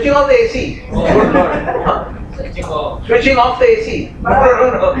 You're switching off the AC. Good Lord. Switching off the AC. No.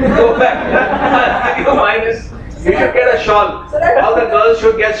 Go back. Your mind is, you should get a shawl. All the girls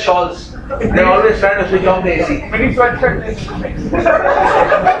should get shawls. They're always trying to switch off the AC.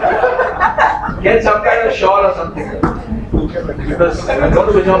 Get some kind of shawl or something. Because I'm going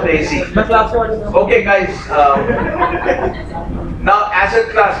to switch off the AC. Okay, guys. Now, asset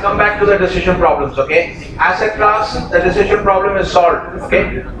class, come back to the decision problems. Okay, asset class, the decision problem is solved.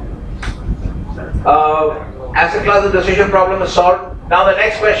 Okay. Asset class, the decision problem is solved. Now the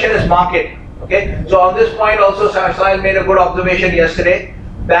next question is market. Okay, so on this point also Sahil made a good observation yesterday,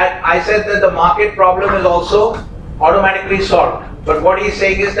 that I said that the market problem is also automatically solved. But what he's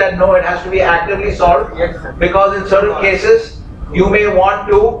saying is that no, it has to be actively solved, because in certain cases you may want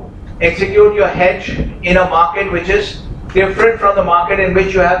to execute your hedge in a market which is different from the market in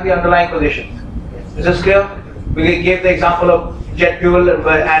which you have the underlying positions. Is this clear? We gave the example of jet fuel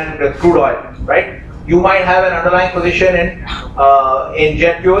and crude oil, right? You might have an underlying position in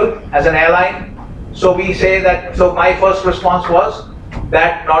jet fuel as an airline. So we say that, so my first response was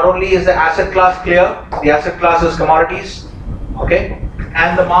that not only is the asset class clear, the asset class is commodities, okay?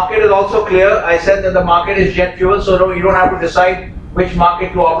 And the market is also clear. I said that the market is jet fuel, so no, you don't have to decide which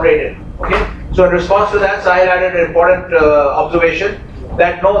market to operate in, okay? So in response to that, Sahil added an important observation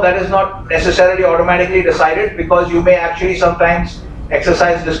that no, that is not necessarily automatically decided, because you may actually sometimes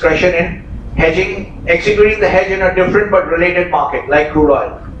exercise discretion in hedging, executing the hedge in a different but related market like crude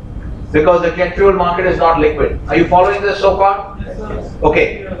oil, because the jet fuel market is not liquid. Are you following this so far?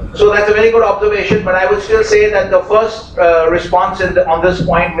 Okay, so that's a very good observation, but I would still say that the first response on this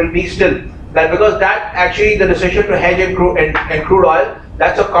point will be still that, because that actually the decision to hedge in crude oil,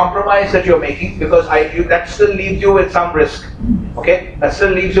 that's a compromise that you're making, because that still leaves you with some risk. Okay, that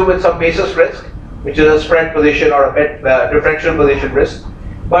still leaves you with some basis risk, which is a spread position or a bit differential position risk.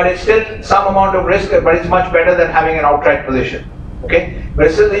 But it's still some amount of risk, but it's much better than having an outright position. Okay, but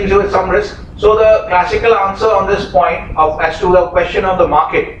it still leaves you with some risk. So the classical answer on this point as to the question of the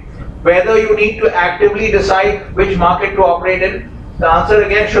market, whether you need to actively decide which market to operate in, the answer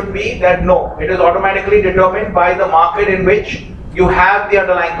again should be that no, it is automatically determined by the market in which you have the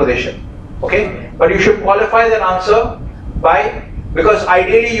underlying position. Okay, but you should qualify that answer by, because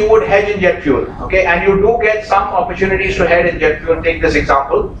ideally you would hedge in jet fuel, okay, and you do get some opportunities to hedge in jet fuel. Take this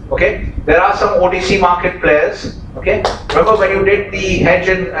example, okay, there are some OTC market players, okay. Remember when you did the hedge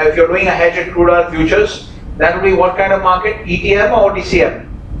in, if you're doing a hedge in crude oil futures, that would be what kind of market? ETM or OTCM?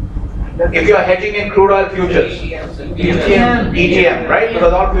 If you are hedging in crude oil futures, ETM, right?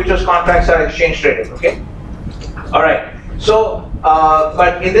 Because all futures contracts are exchange traded, okay. All right. So,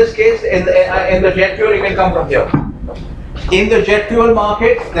 but in this case, in the jet fuel, you can come from here. In the jet fuel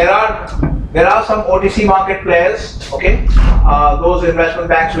market, there are some OTC market players, okay. Those investment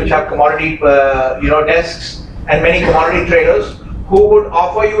banks which have commodity, desks, and many commodity traders who would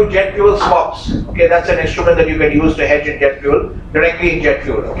offer you jet fuel swaps. Okay, that's an instrument that you can use to hedge in jet fuel, directly in jet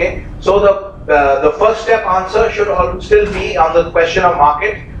fuel. Okay, so the first step answer should still be on the question of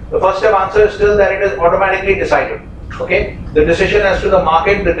market. The first step answer is still that it is automatically decided. Okay, the decision as to the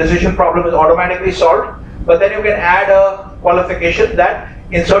market, the decision problem is automatically solved. but then you can add a qualification that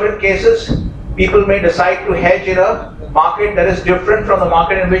in certain cases, people may decide to hedge in a market that is different from the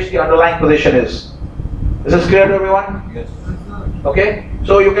market in which the underlying position is. Is this clear to everyone? Yes. Okay,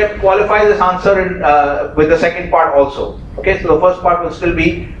 so you can qualify this answer with the second part also. Okay, so the first part will still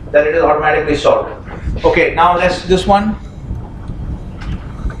be that it is automatically solved. Okay, now let's this one.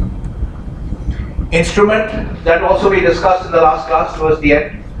 Instrument, that also we discussed in the last class towards the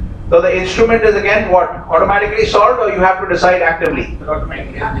end. So the instrument is again what? Automatically solved, or you have to decide actively?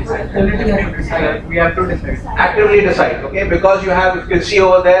 Automatically decide. We have to decide. Actively decide, okay, because you have, you can see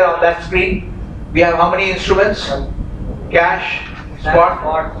over there on that screen, we have how many instruments? Cash,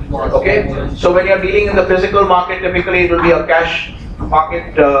 spot, okay. So when you're dealing in the physical market, typically it will be a cash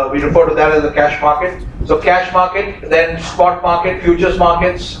market, we refer to that as the cash market. So cash market, then spot market, futures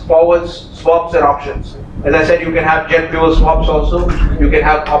markets, forwards, swaps and options. As I said, you can have jet fuel swaps also, you can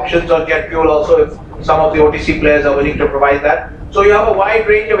have options on jet fuel also if some of the OTC players are willing to provide that. So you have a wide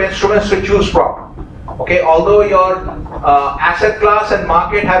range of instruments to choose from. Okay, although your asset class and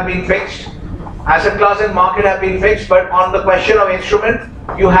market have been fixed, but on the question of instrument,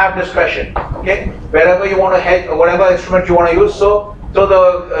 you have discretion. Okay, wherever you want to hedge or whatever instrument you want to use. So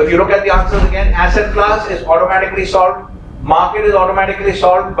if you look at the answers again, asset class is automatically solved, market is automatically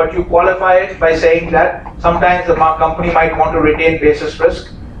solved, but you qualify it by saying that sometimes the company might want to retain basis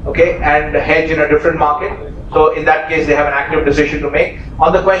risk, okay, and hedge in a different market. So in that case, they have an active decision to make.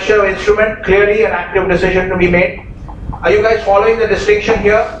 On the question of instrument, clearly an active decision to be made. Are you guys following the distinction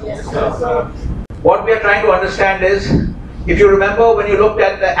here? Yes, sir. What we are trying to understand is, if you remember when you looked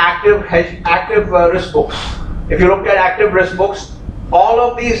at the active risk books, if you looked at active risk books, all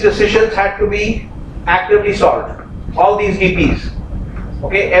of these decisions had to be actively solved. All these DPs,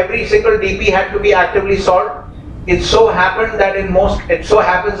 okay, every single DP had to be actively solved. It so happens that in most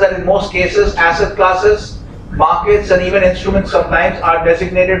cases, asset classes, markets, and even instruments sometimes are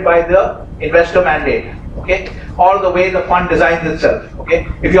designated by the investor mandate. Okay, or the way the fund designs itself. Okay,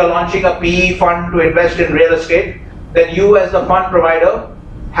 if you are launching a PE fund to invest in real estate, then you as the fund provider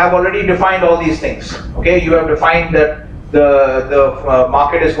have already defined all these things. Okay, you have defined that the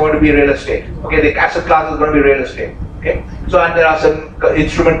market is going to be real estate. Okay, the asset class is going to be real estate. Okay, so and there are some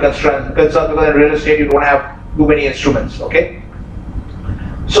instrument concerns because in real estate you don't have too many instruments. Okay,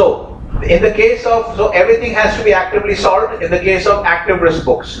 so in the case of, so everything has to be actively solved in the case of active risk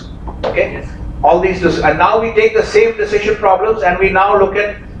books. Okay, all these, and now we take the same decision problems and we now look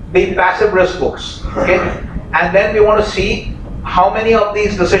at the passive risk books. Okay, and then we want to see how many of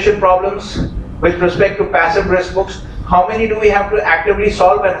these decision problems with respect to passive risk books, how many do we have to actively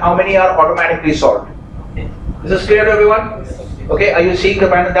solve and how many are automatically solved. Is this clear to everyone? Okay, are you seeing the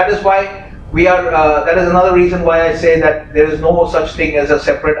pattern? That is why we are, that is another reason why I say that there is no such thing as a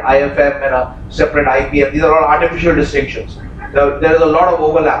separate IFM and a separate IPM. These are all artificial distinctions. There is a lot of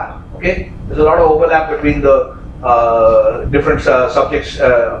overlap. Okay, there's a lot of overlap between the different subjects,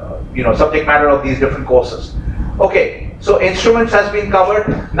 subject matter of these different courses. Okay, so instruments has been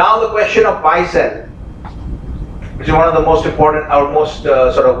covered. Now the question of buy sell, which is one of the most important, or most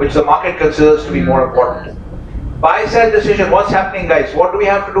which the market considers to be more important. Buy sell decision. What's happening, guys? What do we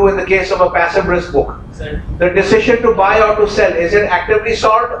have to do in the case of a passive risk book? Sir. The decision to buy or to sell, is it actively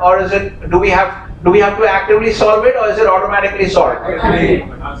solved, or is it, do we have to actively solve it, or is it automatically solved?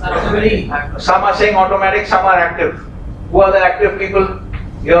 Some are saying automatic, some are active. Who are the active people?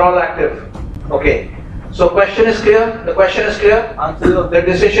 You're all active. Okay. So question is clear? The question is clear? The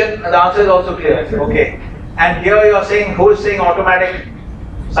decision, the answer is also clear. Okay. And here you are saying, who is saying automatic?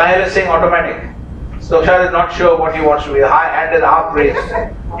 Sahil is saying automatic. So Tushar is not sure what he wants to be. The hand is half raised.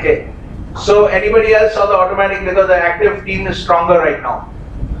 Okay. So anybody else on the automatic, because the active team is stronger right now.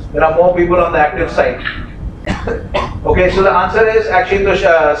 There are more people on the active side. Okay, so the answer is actually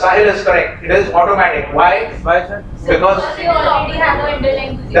Sahil is correct. It is automatic. Why? Why, sir? Because you already have no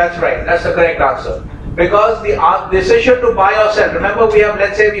underlying position. that's right. That's the correct answer. Because the decision to buy or sell. Remember, we have,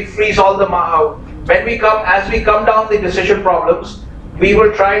 let's say we freeze all the as we come down the decision problems, we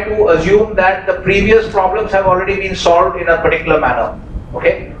will try to assume that the previous problems have already been solved in a particular manner.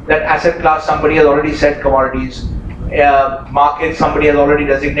 Okay, that asset class somebody has already said commodities. Markets, somebody has already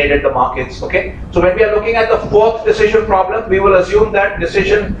designated the markets. Okay, so when we are looking at the fourth decision problem, we will assume that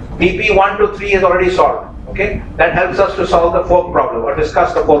decision BP 1 to 3 is already solved. Okay, that helps us to solve the fourth problem or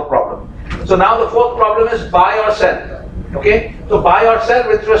discuss the fourth problem. So now the fourth problem is buy or sell. Okay, so buy or sell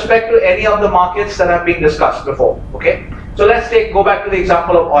with respect to any of the markets that have been discussed before. Okay, so let's go back to the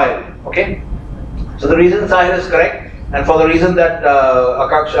example of oil. Okay, so the reason Sahil is correct, and for the reason that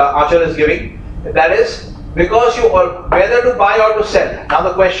Archer is giving, that is, because whether to buy or to sell. Now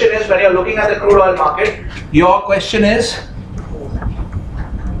the question is, when you're looking at the crude oil market, your question is,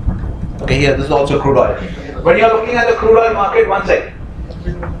 okay, here this is also crude oil. When you're looking at the crude oil market, one sec.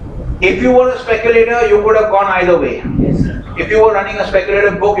 If you were a speculator, you could have gone either way. If you were running a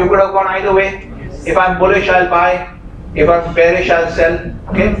speculative book, you could have gone either way. If I'm bullish, I'll buy. If I'm bearish, I'll sell.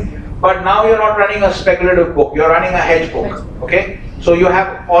 Okay. But now you're not running a speculative book. You're running a hedge book. Okay. So you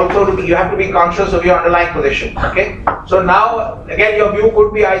have to be conscious of your underlying position. Okay. So now again, your view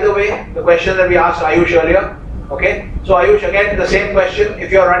could be either way. The question that we asked Ayush earlier. Okay. So Ayush, again the same question.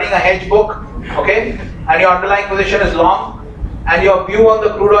 If you're running a hedge book, okay, and your underlying position is long, and your view on the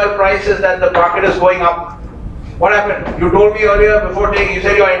crude oil price is that the market is going up, what happened? You told me earlier before taking, you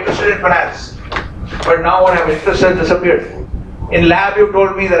said you are interested in finance. But now what happened? Interest has disappeared. In lab you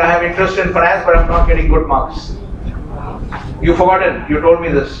told me that I have interest in finance, but I'm not getting good marks. You've forgotten, you told me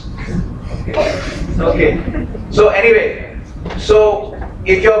this. Okay. So anyway, so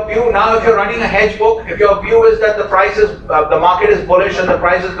if your view, now if you're running a hedge book, if your view is that the price is, the market is bullish and the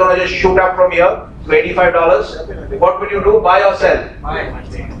price is going to just shoot up from here to $85, what will you do? Buy or sell?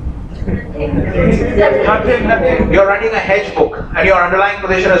 Nothing. You're running a hedge book and your underlying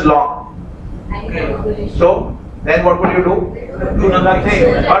position is long. So then what will you do?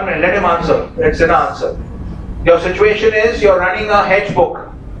 Nothing. 1 minute, let him answer. Let Sinha answer. Your situation is you're running a hedge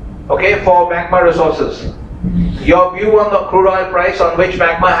book, okay, for Magma Resources. Your view on the crude oil price on which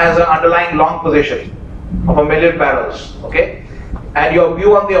Magma has an underlying long position of 1 million barrels, okay? And your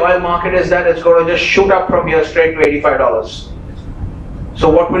view on the oil market is that it's going to just shoot up from here straight to $85. So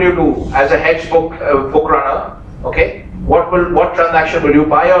what will you do as a hedge book book runner? Okay, what transaction will you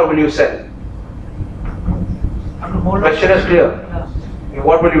buy or will you sell? Question is clear.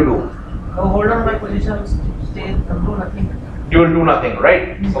 What will you do? Hold on my position, stay, do nothing. You will do nothing,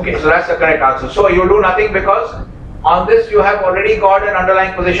 right? Okay, so that's the correct answer. So you will do nothing because on this you have already got an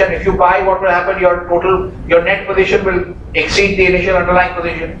underlying position. If you buy, what will happen? Your net position will exceed the initial underlying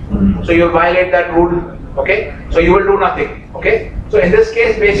position. So you will violate that rule. Okay, so you will do nothing. Okay, so in this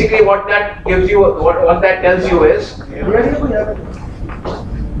case, basically what that gives you, what that tells you is,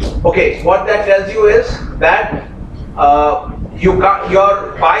 okay, what that tells you is that your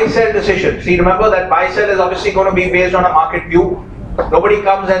buy-sell decision. See, remember that buy-sell is obviously going to be based on a market view. Nobody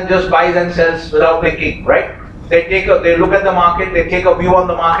comes and just buys and sells without thinking, right? They look at the market, they take a view on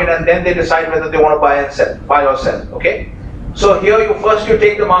the market, and then they decide whether they want to buy or sell. Okay. So here you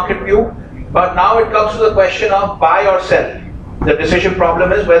take the market view, but now it comes to the question of buy or sell. The decision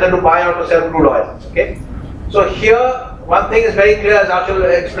problem is whether to buy or to sell crude oil. Okay. So here one thing is very clear, as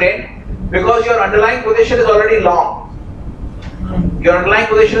Achal explained, because your underlying position is already long. Your underlying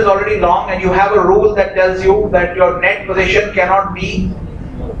position is already long, and you have a rule that tells you that your net position cannot be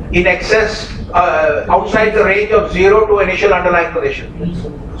in excess, outside the range of 0 to initial underlying position.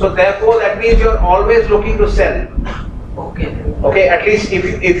 So therefore, that means you're always looking to sell. Okay. At least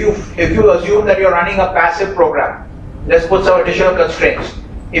if you assume that you're running a passive program, let's put some additional constraints.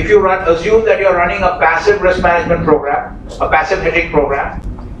 If you assume that you're running a passive risk management program, a passive hedging program,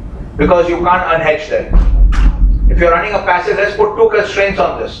 because you can't unhedge them. If you're running a passive, let's put 2 constraints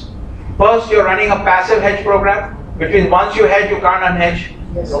on this. First, you're running a passive hedge program, which means once you hedge, you can't unhedge.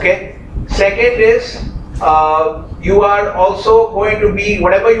 Okay. Second is you are also going to be,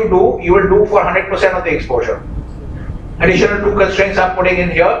 whatever you do, you will do for 100% of the exposure. Additional 2 constraints I'm putting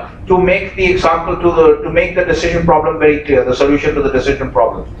in here to make the example to make the decision problem very clear, the solution to the decision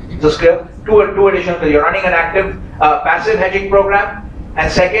problem. Is this clear? Two additional. You're running an active passive hedging program,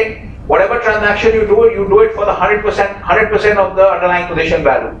 and second, whatever transaction you do it for the 100% of the underlying position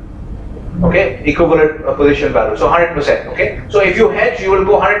value. Okay, equivalent position value. So 100%. Okay. So if you hedge, you will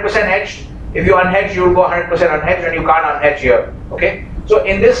go 100% hedged. If you unhedge, you will go 100% unhedged, and you can't unhedge here. Okay. So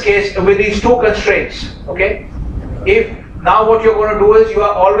in this case, with these 2 constraints, okay, if now what you're going to do is you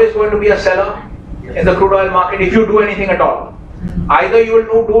are always going to be a seller in the crude oil market if you do anything at all. Either you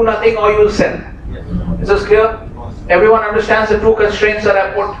will do nothing or you will sell. Is this clear? Everyone understands the 2 constraints that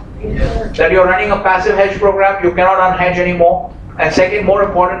I put? That you're running a passive hedge program, you cannot unhedge anymore. And second, more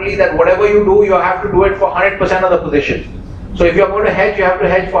importantly, that whatever you do, you have to do it for 100% of the position. So if you're going to hedge, you have to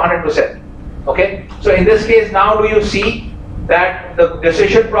hedge for 100%. Okay? So in this case, now do you see that the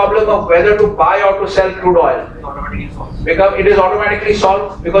decision problem of whether to buy or to sell crude oil, because it is automatically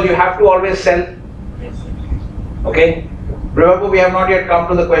solved because you have to always sell. Okay? Remember, we have not yet come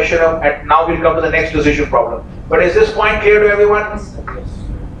to the question of, now we'll come to the next decision problem. But is this point clear to everyone?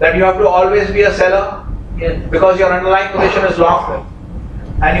 That you have to always be a seller because your underlying position is long,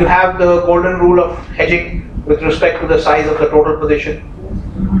 and you have the golden rule of hedging with respect to the size of the total position.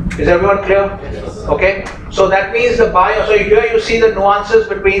 Is everyone clear? Okay. So that means the buyer. So here you see the nuances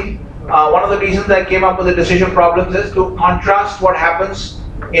between. One of the reasons I came up with the decision problems is to contrast what happens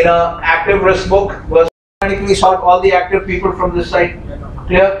in an active risk book versus automatically solve all the active people from this side.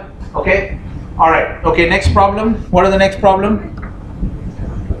 Clear? Okay. All right. Okay. Next problem. What is the next problem?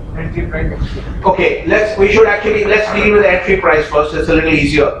 Entry price. Okay. Let's deal with the entry price first. It's a little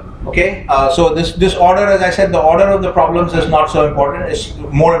easier. Okay. So this order, as I said, the order of the problems is not so important. It's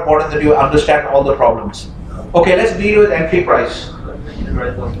more important that you understand all the problems. Okay. Let's deal with entry price.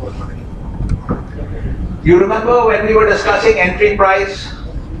 You remember when we were discussing entry price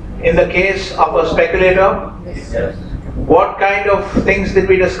in the case of a speculator? Yes. What kind of things did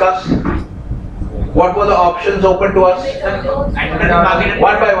we discuss? What were the options open to us? Enter the market.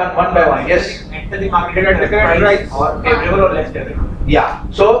 One by one. Yes. Enter the market At the current price. or favorable or less favorable. Yeah.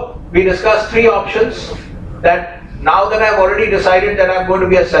 So we discussed three options. That now that I've already decided that I'm going to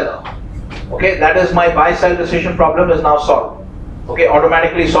be a seller. Okay, that is my buy-sell decision problem is now solved. Okay,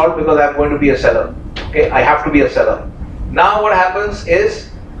 automatically solved because I'm going to be a seller. Okay, I have to be a seller. Now what happens is,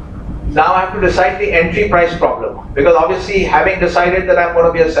 now I have to decide the entry price problem, because obviously having decided that I'm going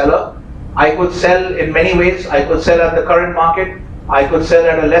to be a seller, I could sell in many ways. I could sell at the current market, I could sell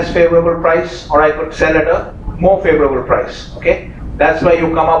at a less favorable price, or I could sell at a more favorable price. Okay, that's why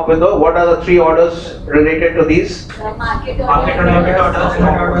you come up with the, what are the three orders related to these? Market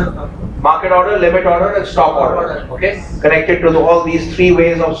Market order, limit order, and stop order. Okay, connected to all these three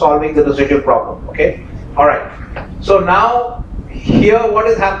ways of solving the residual problem. Okay, all right. So now here, what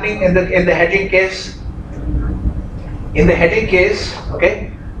is happening in the hedging case? In the hedging case, okay,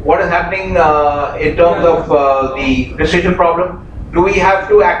 what is happening in terms of the decision problem? Do we have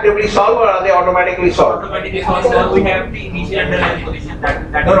to actively solve, or are they automatically solved? Automatically solved. We have the initial underlying position.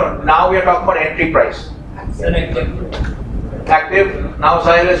 No. Now we are talking about entry price. Active. Now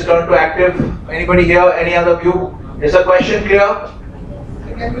Sahil is turned to active. Anybody here? Any other view? Is the question clear?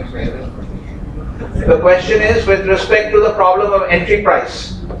 The question is with respect to the problem of entry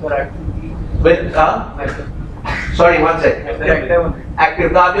price. With sorry, one second.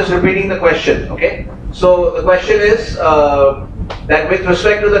 Active. Now I'm just repeating the question. Okay. So the question is that with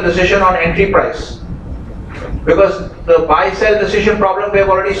respect to the decision on entry price, because the buy-sell decision problem we have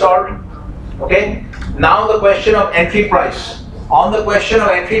already solved. Okay. Now the question of entry price. On the question of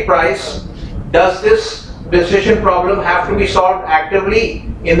entry price, does this decision problem have to be solved actively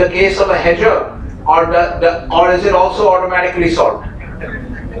in the case of a hedger, or is it also automatically solved?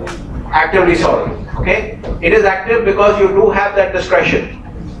 Actively solved. Okay. It is active because you do have that discretion.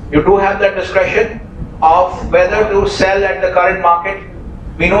 You do have that discretion of whether to sell at the current market.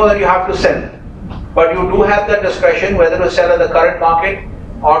 We know that you have to sell, but you do have that discretion whether to sell at the current market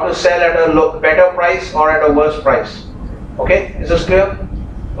or to sell at a better price or at a worse price. Okay, is this clear?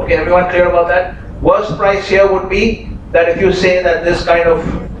 Okay, everyone clear about that? Worst price here would be that if you say that this kind of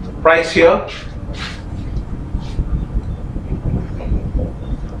price here,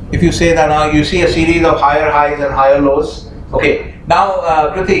 if you say that now you see a series of higher highs and higher lows. Okay. Now,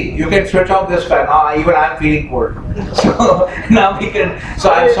 Kriti, you can switch off this fan. Even I'm feeling cold. So now we can. So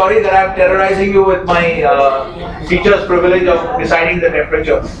I'm sorry that I'm terrorizing you with my teacher's privilege of deciding the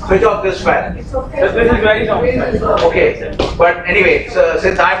temperature. Switch off this fan. This is very comfortable. Okay. But anyway, so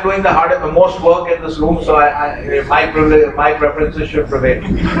since I'm doing the most work in this room, so my preferences should prevail.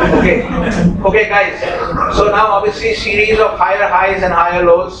 Okay. Okay, guys. So now obviously series of higher highs and higher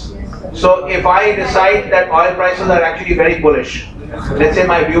lows. So if I decide that oil prices are actually very bullish, let's say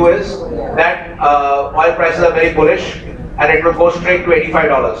my view is that oil prices are very bullish and it will go straight to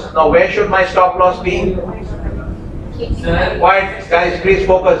 $85. Now where should my stop loss be? Quiet, guys, please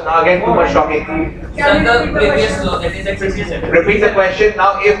focus. Now again, too much talking. The previous low, that is at 67. Repeat the question.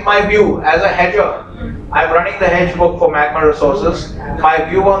 Now if my view as a hedger, I'm running the hedge book for Magma Resources, my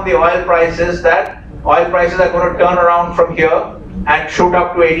view on the oil price is that oil prices are going to turn around from here and shoot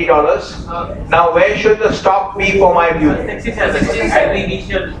up to $80. Now where should the stop be for my view? 67 at the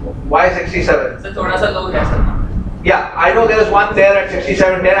initial. Why 67? So thoda sa low hai sir. Yeah, I know there is one there at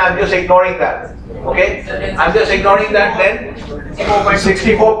 67.10. I'm just ignoring that. Okay, I'm just ignoring that. Then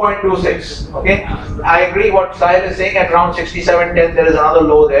 64.26. Okay, I agree what Sahil is saying. At around 67.10 there is another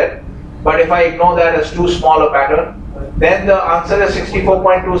low there. But if I ignore that as too small a pattern, then the answer is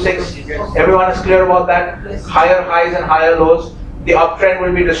 64.26. Everyone is clear about that? Higher highs and higher lows. The uptrend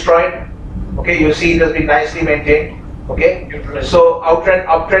will be destroyed. Okay, you see it has been nicely maintained. Okay, so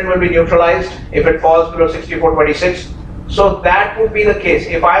uptrend will be neutralized if it falls below 64.26. So that would be the case.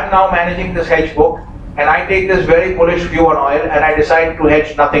 If I'm now managing this hedge book and I take this very bullish view on oil and I decide to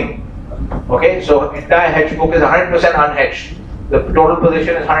hedge nothing. Okay, so entire hedge book is 100% unhedged. the total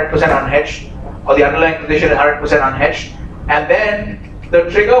position is 100% unhedged, or the underlying position is 100% unhedged, and then the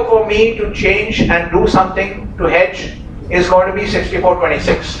trigger for me to change and do something to hedge is going to be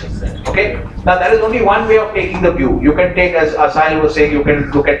 64.26. Okay. Now that is only one way of taking the view. You can take, as Asail was saying, you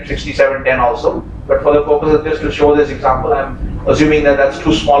can look at 67.10 also. But for the purpose of this, to show this example, I'm assuming that that's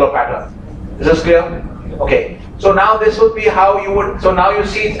too small a pattern. Is this clear? Okay. So now this would be how you would. So now you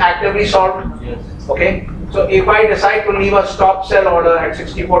see it's actively solved. Okay. So if I decide to leave a stop sell order at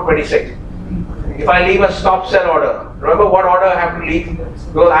 64.26. If I leave a stop sell order, remember what order I have to leave?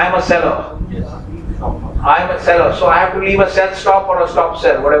 Because I am a seller. I am a seller, so I have to leave a sell stop or a stop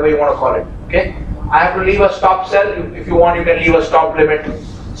sell, whatever you want to call it. Okay? I have to leave a stop sell. If you want, you can leave a stop limit,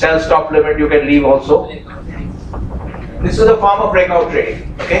 sell stop limit, you can leave also. This is a form of breakout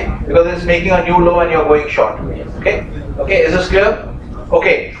trading, okay? Because it's making a new low and you're going short. Okay? Okay, is this clear?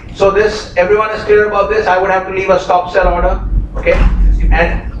 Okay, so this, everyone is clear about this. I would have to leave a stop sell order, okay?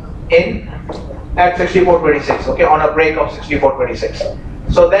 And in at 64.26, okay, on a break of 64.26.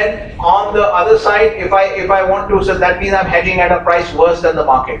 So then on the other side, if I want to, so that means I'm hedging at a price worse than the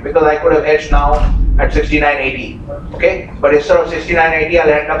market, because I could have hedged now at 69.80, okay? But instead of 69.80, I'll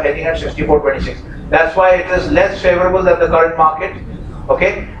end up hedging at 64.26. That's why it is less favorable than the current market,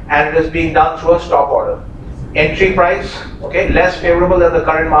 okay? And it is being done through a stop order. Entry price, okay, less favorable than the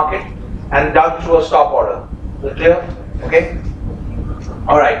current market and done through a stop order. Is it clear? Okay?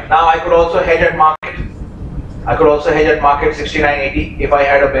 Alright, now I could also hedge at market. I could also hedge at market 69.80 if I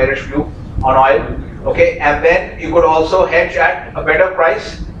had a bearish view on oil. Okay, and then you could also hedge at a better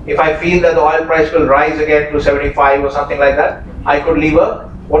price. If I feel that the oil price will rise again to 75 or something like that, I could leave a,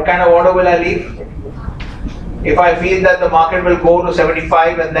 what kind of order will I leave? If I feel that the market will go to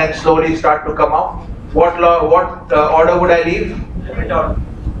 75 and then slowly start to come out, what order would I leave? Limit order.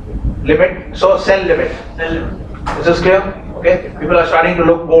 Limit, so sell limit. Sell limit. Is this clear? Okay, people are starting to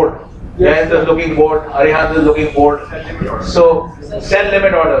look bored. Jayant is looking bored, Arihant is looking bored. So, sell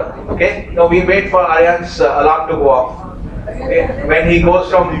limit order. Okay, now we wait for Arihant's alarm to go off. Okay, when he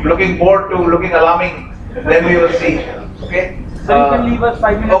goes from looking bored to looking alarming, then we will see. Okay. So you can leave us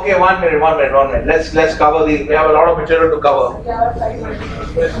 5 minutes. Okay, 1 minute. Let's cover these. We have a lot of material to cover.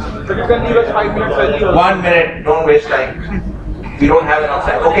 So you can leave us 5 minutes early. 1 minute. Don't waste time. We don't have enough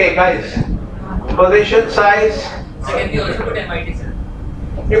time. Okay, guys. Position size. Can we also put MIT, sir?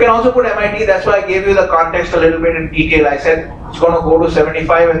 You can also put MIT. That's why I gave you the context a little bit in detail. I said it's going to go to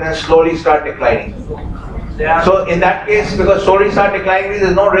 75 and then slowly start declining. So in that case, because slowly start declining, there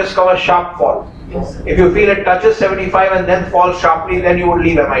is no risk of a sharp fall. If you feel it touches 75 and then falls sharply, then you would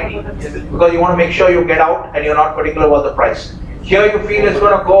leave MIT, because you want to make sure you get out and you're not particular about the price. Here you feel it's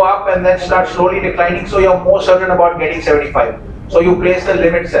going to go up and then start slowly declining, so you're more certain about getting 75. So you place the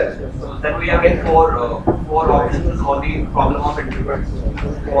limit sell. So then we have four options on the problem of interval.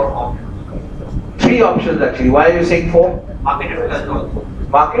 4 options. 3 options actually. Why are you saying 4? Market if touch also.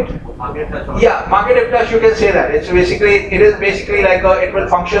 Market? Market touch also. Yeah, market if touch, you can say that. It is basically like it will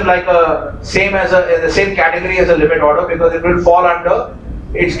function like in the same category as a limit order, because it will fall under,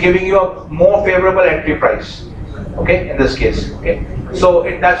 it's giving you a more favorable entry price. Okay, in this case. Okay, so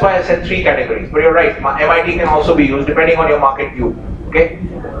that's why I said 3 categories. But you're right, MIT can also be used depending on your market view. Okay.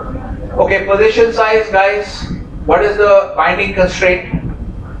 Okay, position size, guys. What is the binding constraint?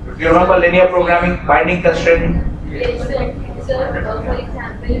 If you remember linear programming, binding constraint. Yes, sir. Sir, for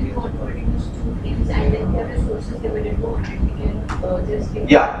example, if you want to reduce 2 things and then you have resources limited to 100, we can just give.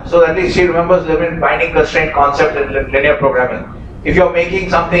 Yeah, so at least she remembers the binding constraint concept in linear programming. If you're making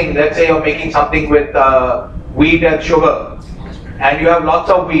something, let's say you're making something with wheat and sugar, and you have lots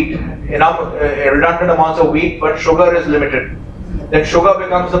of wheat, enough redundant amounts of wheat, but sugar is limited, then sugar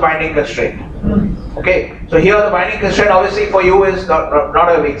becomes the binding constraint. Okay, so here the binding constraint obviously for you is not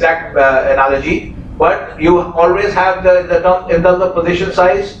an exact analogy, but you always have in terms of position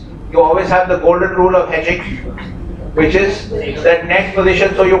size, you always have the golden rule of hedging, which is that net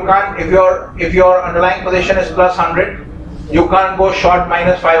position. So you can't, if your underlying position is plus 100, you can't go short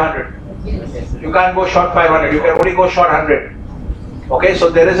minus 500. You can't go short 500. You can only go short 100. Okay, so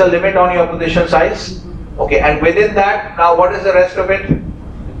there is a limit on your position size. Okay, and within that, now what is the rest of it?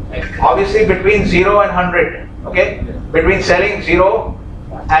 Obviously between 0 and 100. Okay, between selling 0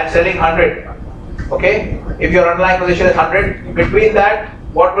 and selling 100. Okay, if your underlying position is 100, between that,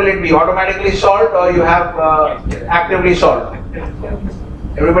 what will it be? Automatically solved, or you have actively solved?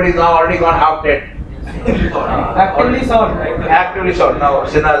 Everybody's now already gone half dead. Actively solved, right? Actively solved. Now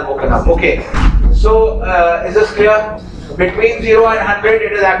Sinha has woken up. Okay, so is this clear? Between 0 and 100,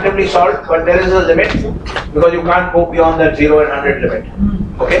 it is actively solved, but there is a limit, because you can't go beyond that 0 and 100 limit.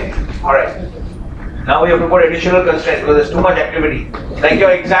 Okay, all right. Now we have to put additional constraints because there's too much activity. Like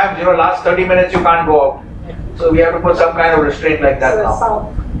your exams, last 30 minutes you can't go out. So we have to put some kind of restraint like that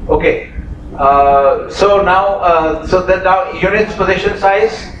now. Okay. So now, now units position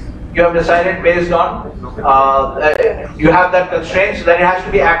size, you have decided based on, you have that constraint, so that it has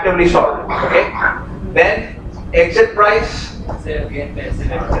to be actively solved. Okay. Then exit price.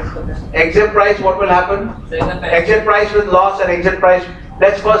 Exit price, what will happen? Exit price with loss and exit price.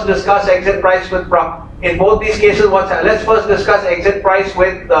 Let's first discuss exit price with profit. In both these cases, let's first discuss exit price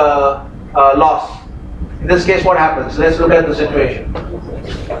with loss. In this case, what happens? Let's look at the situation.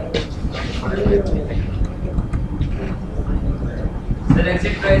 The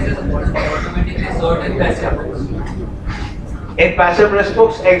exit price is automatically solved in passive books. In passive risk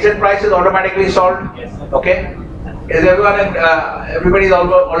books, exit price is automatically solved. Yes. Okay. Is everyone everybody's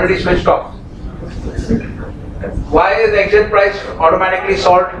already switched off? Why is exit price automatically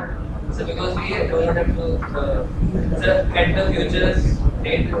solved? So because we do not have to at the futures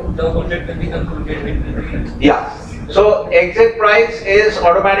date, the contract will be concluded. Yeah. So exit price is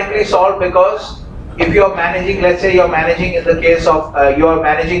automatically solved because if you are managing, let's say you are managing in the case of you are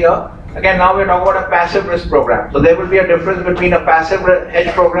managing again now we are talking about a passive risk program. So there will be a difference between a passive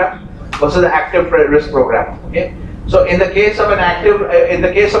hedge program versus an active risk program. Okay. So in the case of a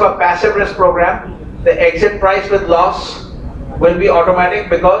passive risk program, the exit price with loss will be automatic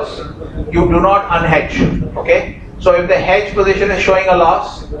because you do not unhedge. Okay. So if the hedge position is showing a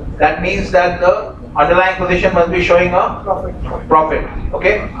loss, that means that the underlying position must be showing a profit.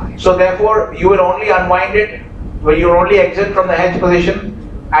 Okay. So therefore, you will only unwind it, where you will only exit from the hedge position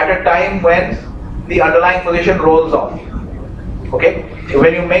at a time when the underlying position rolls off. Okay.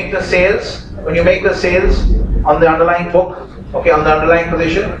 When you make the sales, on the underlying book, okay, on the underlying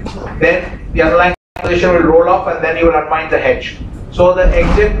position, then the underlying position will roll off and then you will unwind the hedge. So the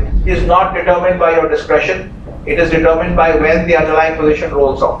exit is not determined by your discretion, it is determined by when the underlying position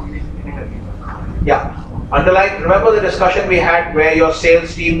rolls off. Yeah, remember the discussion we had where your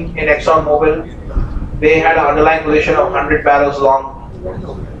sales team in ExxonMobil, they had an underlying position of 100 barrels long.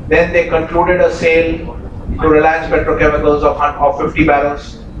 Then they concluded a sale to Reliance Petrochemicals of 50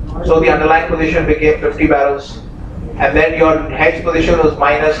 barrels. So the underlying position became 50 barrels. And then your hedge position was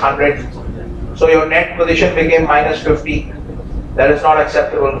minus 100. So your net position became minus 50. That is not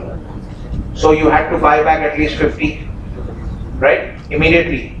acceptable. So you had to buy back at least 50, right?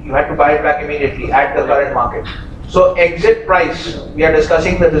 Immediately. You had to buy it back immediately at the current market. So exit price, we are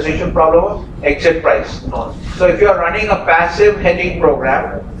discussing the decision problem of exit price. So if you are running a passive hedging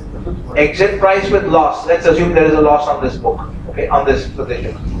program, exit price with loss, let's assume there is a loss on this book, okay, on this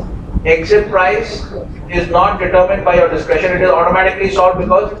position. Exit price is not determined by your discretion, it is automatically solved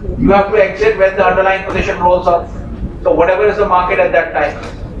because you have to exit when the underlying position rolls off. So whatever is the market at that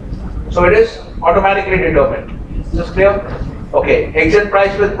time. So it is automatically determined. Is this clear? Okay, exit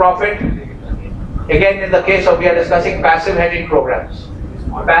price with profit. Again, in the case of, we are discussing passive hedging programs.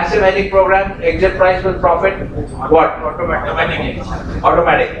 Passive hedging program, exit price with profit, what?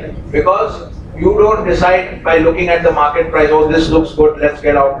 Automatic. Because you don't decide by looking at the market price, oh this looks good, let's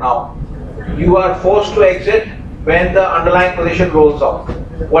get out now. You are forced to exit when the underlying position rolls off,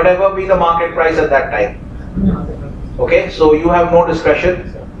 whatever be the market price at that time. Okay, so you have no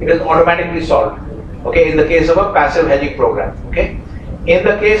discretion, it is automatically solved. Okay, in the case of a passive hedging program. Okay, in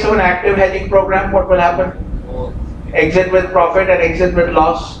the case of an active hedging program, what will happen? Exit with profit and exit with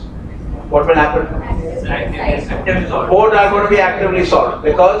loss. What will happen? Both are going to be actively solved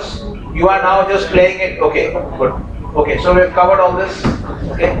because you are now just playing it. Okay, good. Okay, so we've covered all this.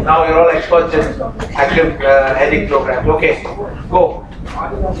 Okay, now you're all experts in active hedging programs. Okay, go.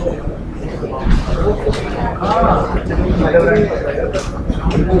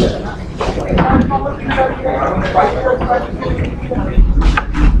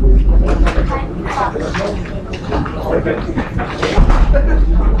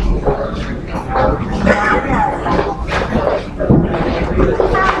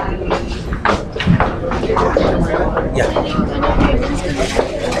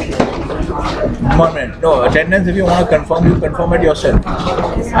 One minute. No, attendance, if you want to confirm, you confirm it yourself.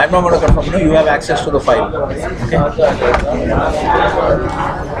 I'm not going to confirm. No, you have access to the file. Okay.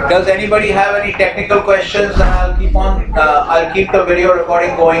 Does anybody have any technical questions? I'll keep the video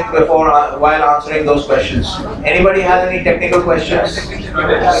recording going while answering those questions. Anybody has any technical questions?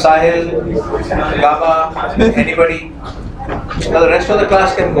 Sahil, Gaba, anybody? Now the rest of the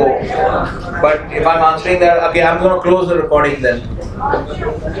class can go. But if I'm answering that, okay, I'm going to close the recording then.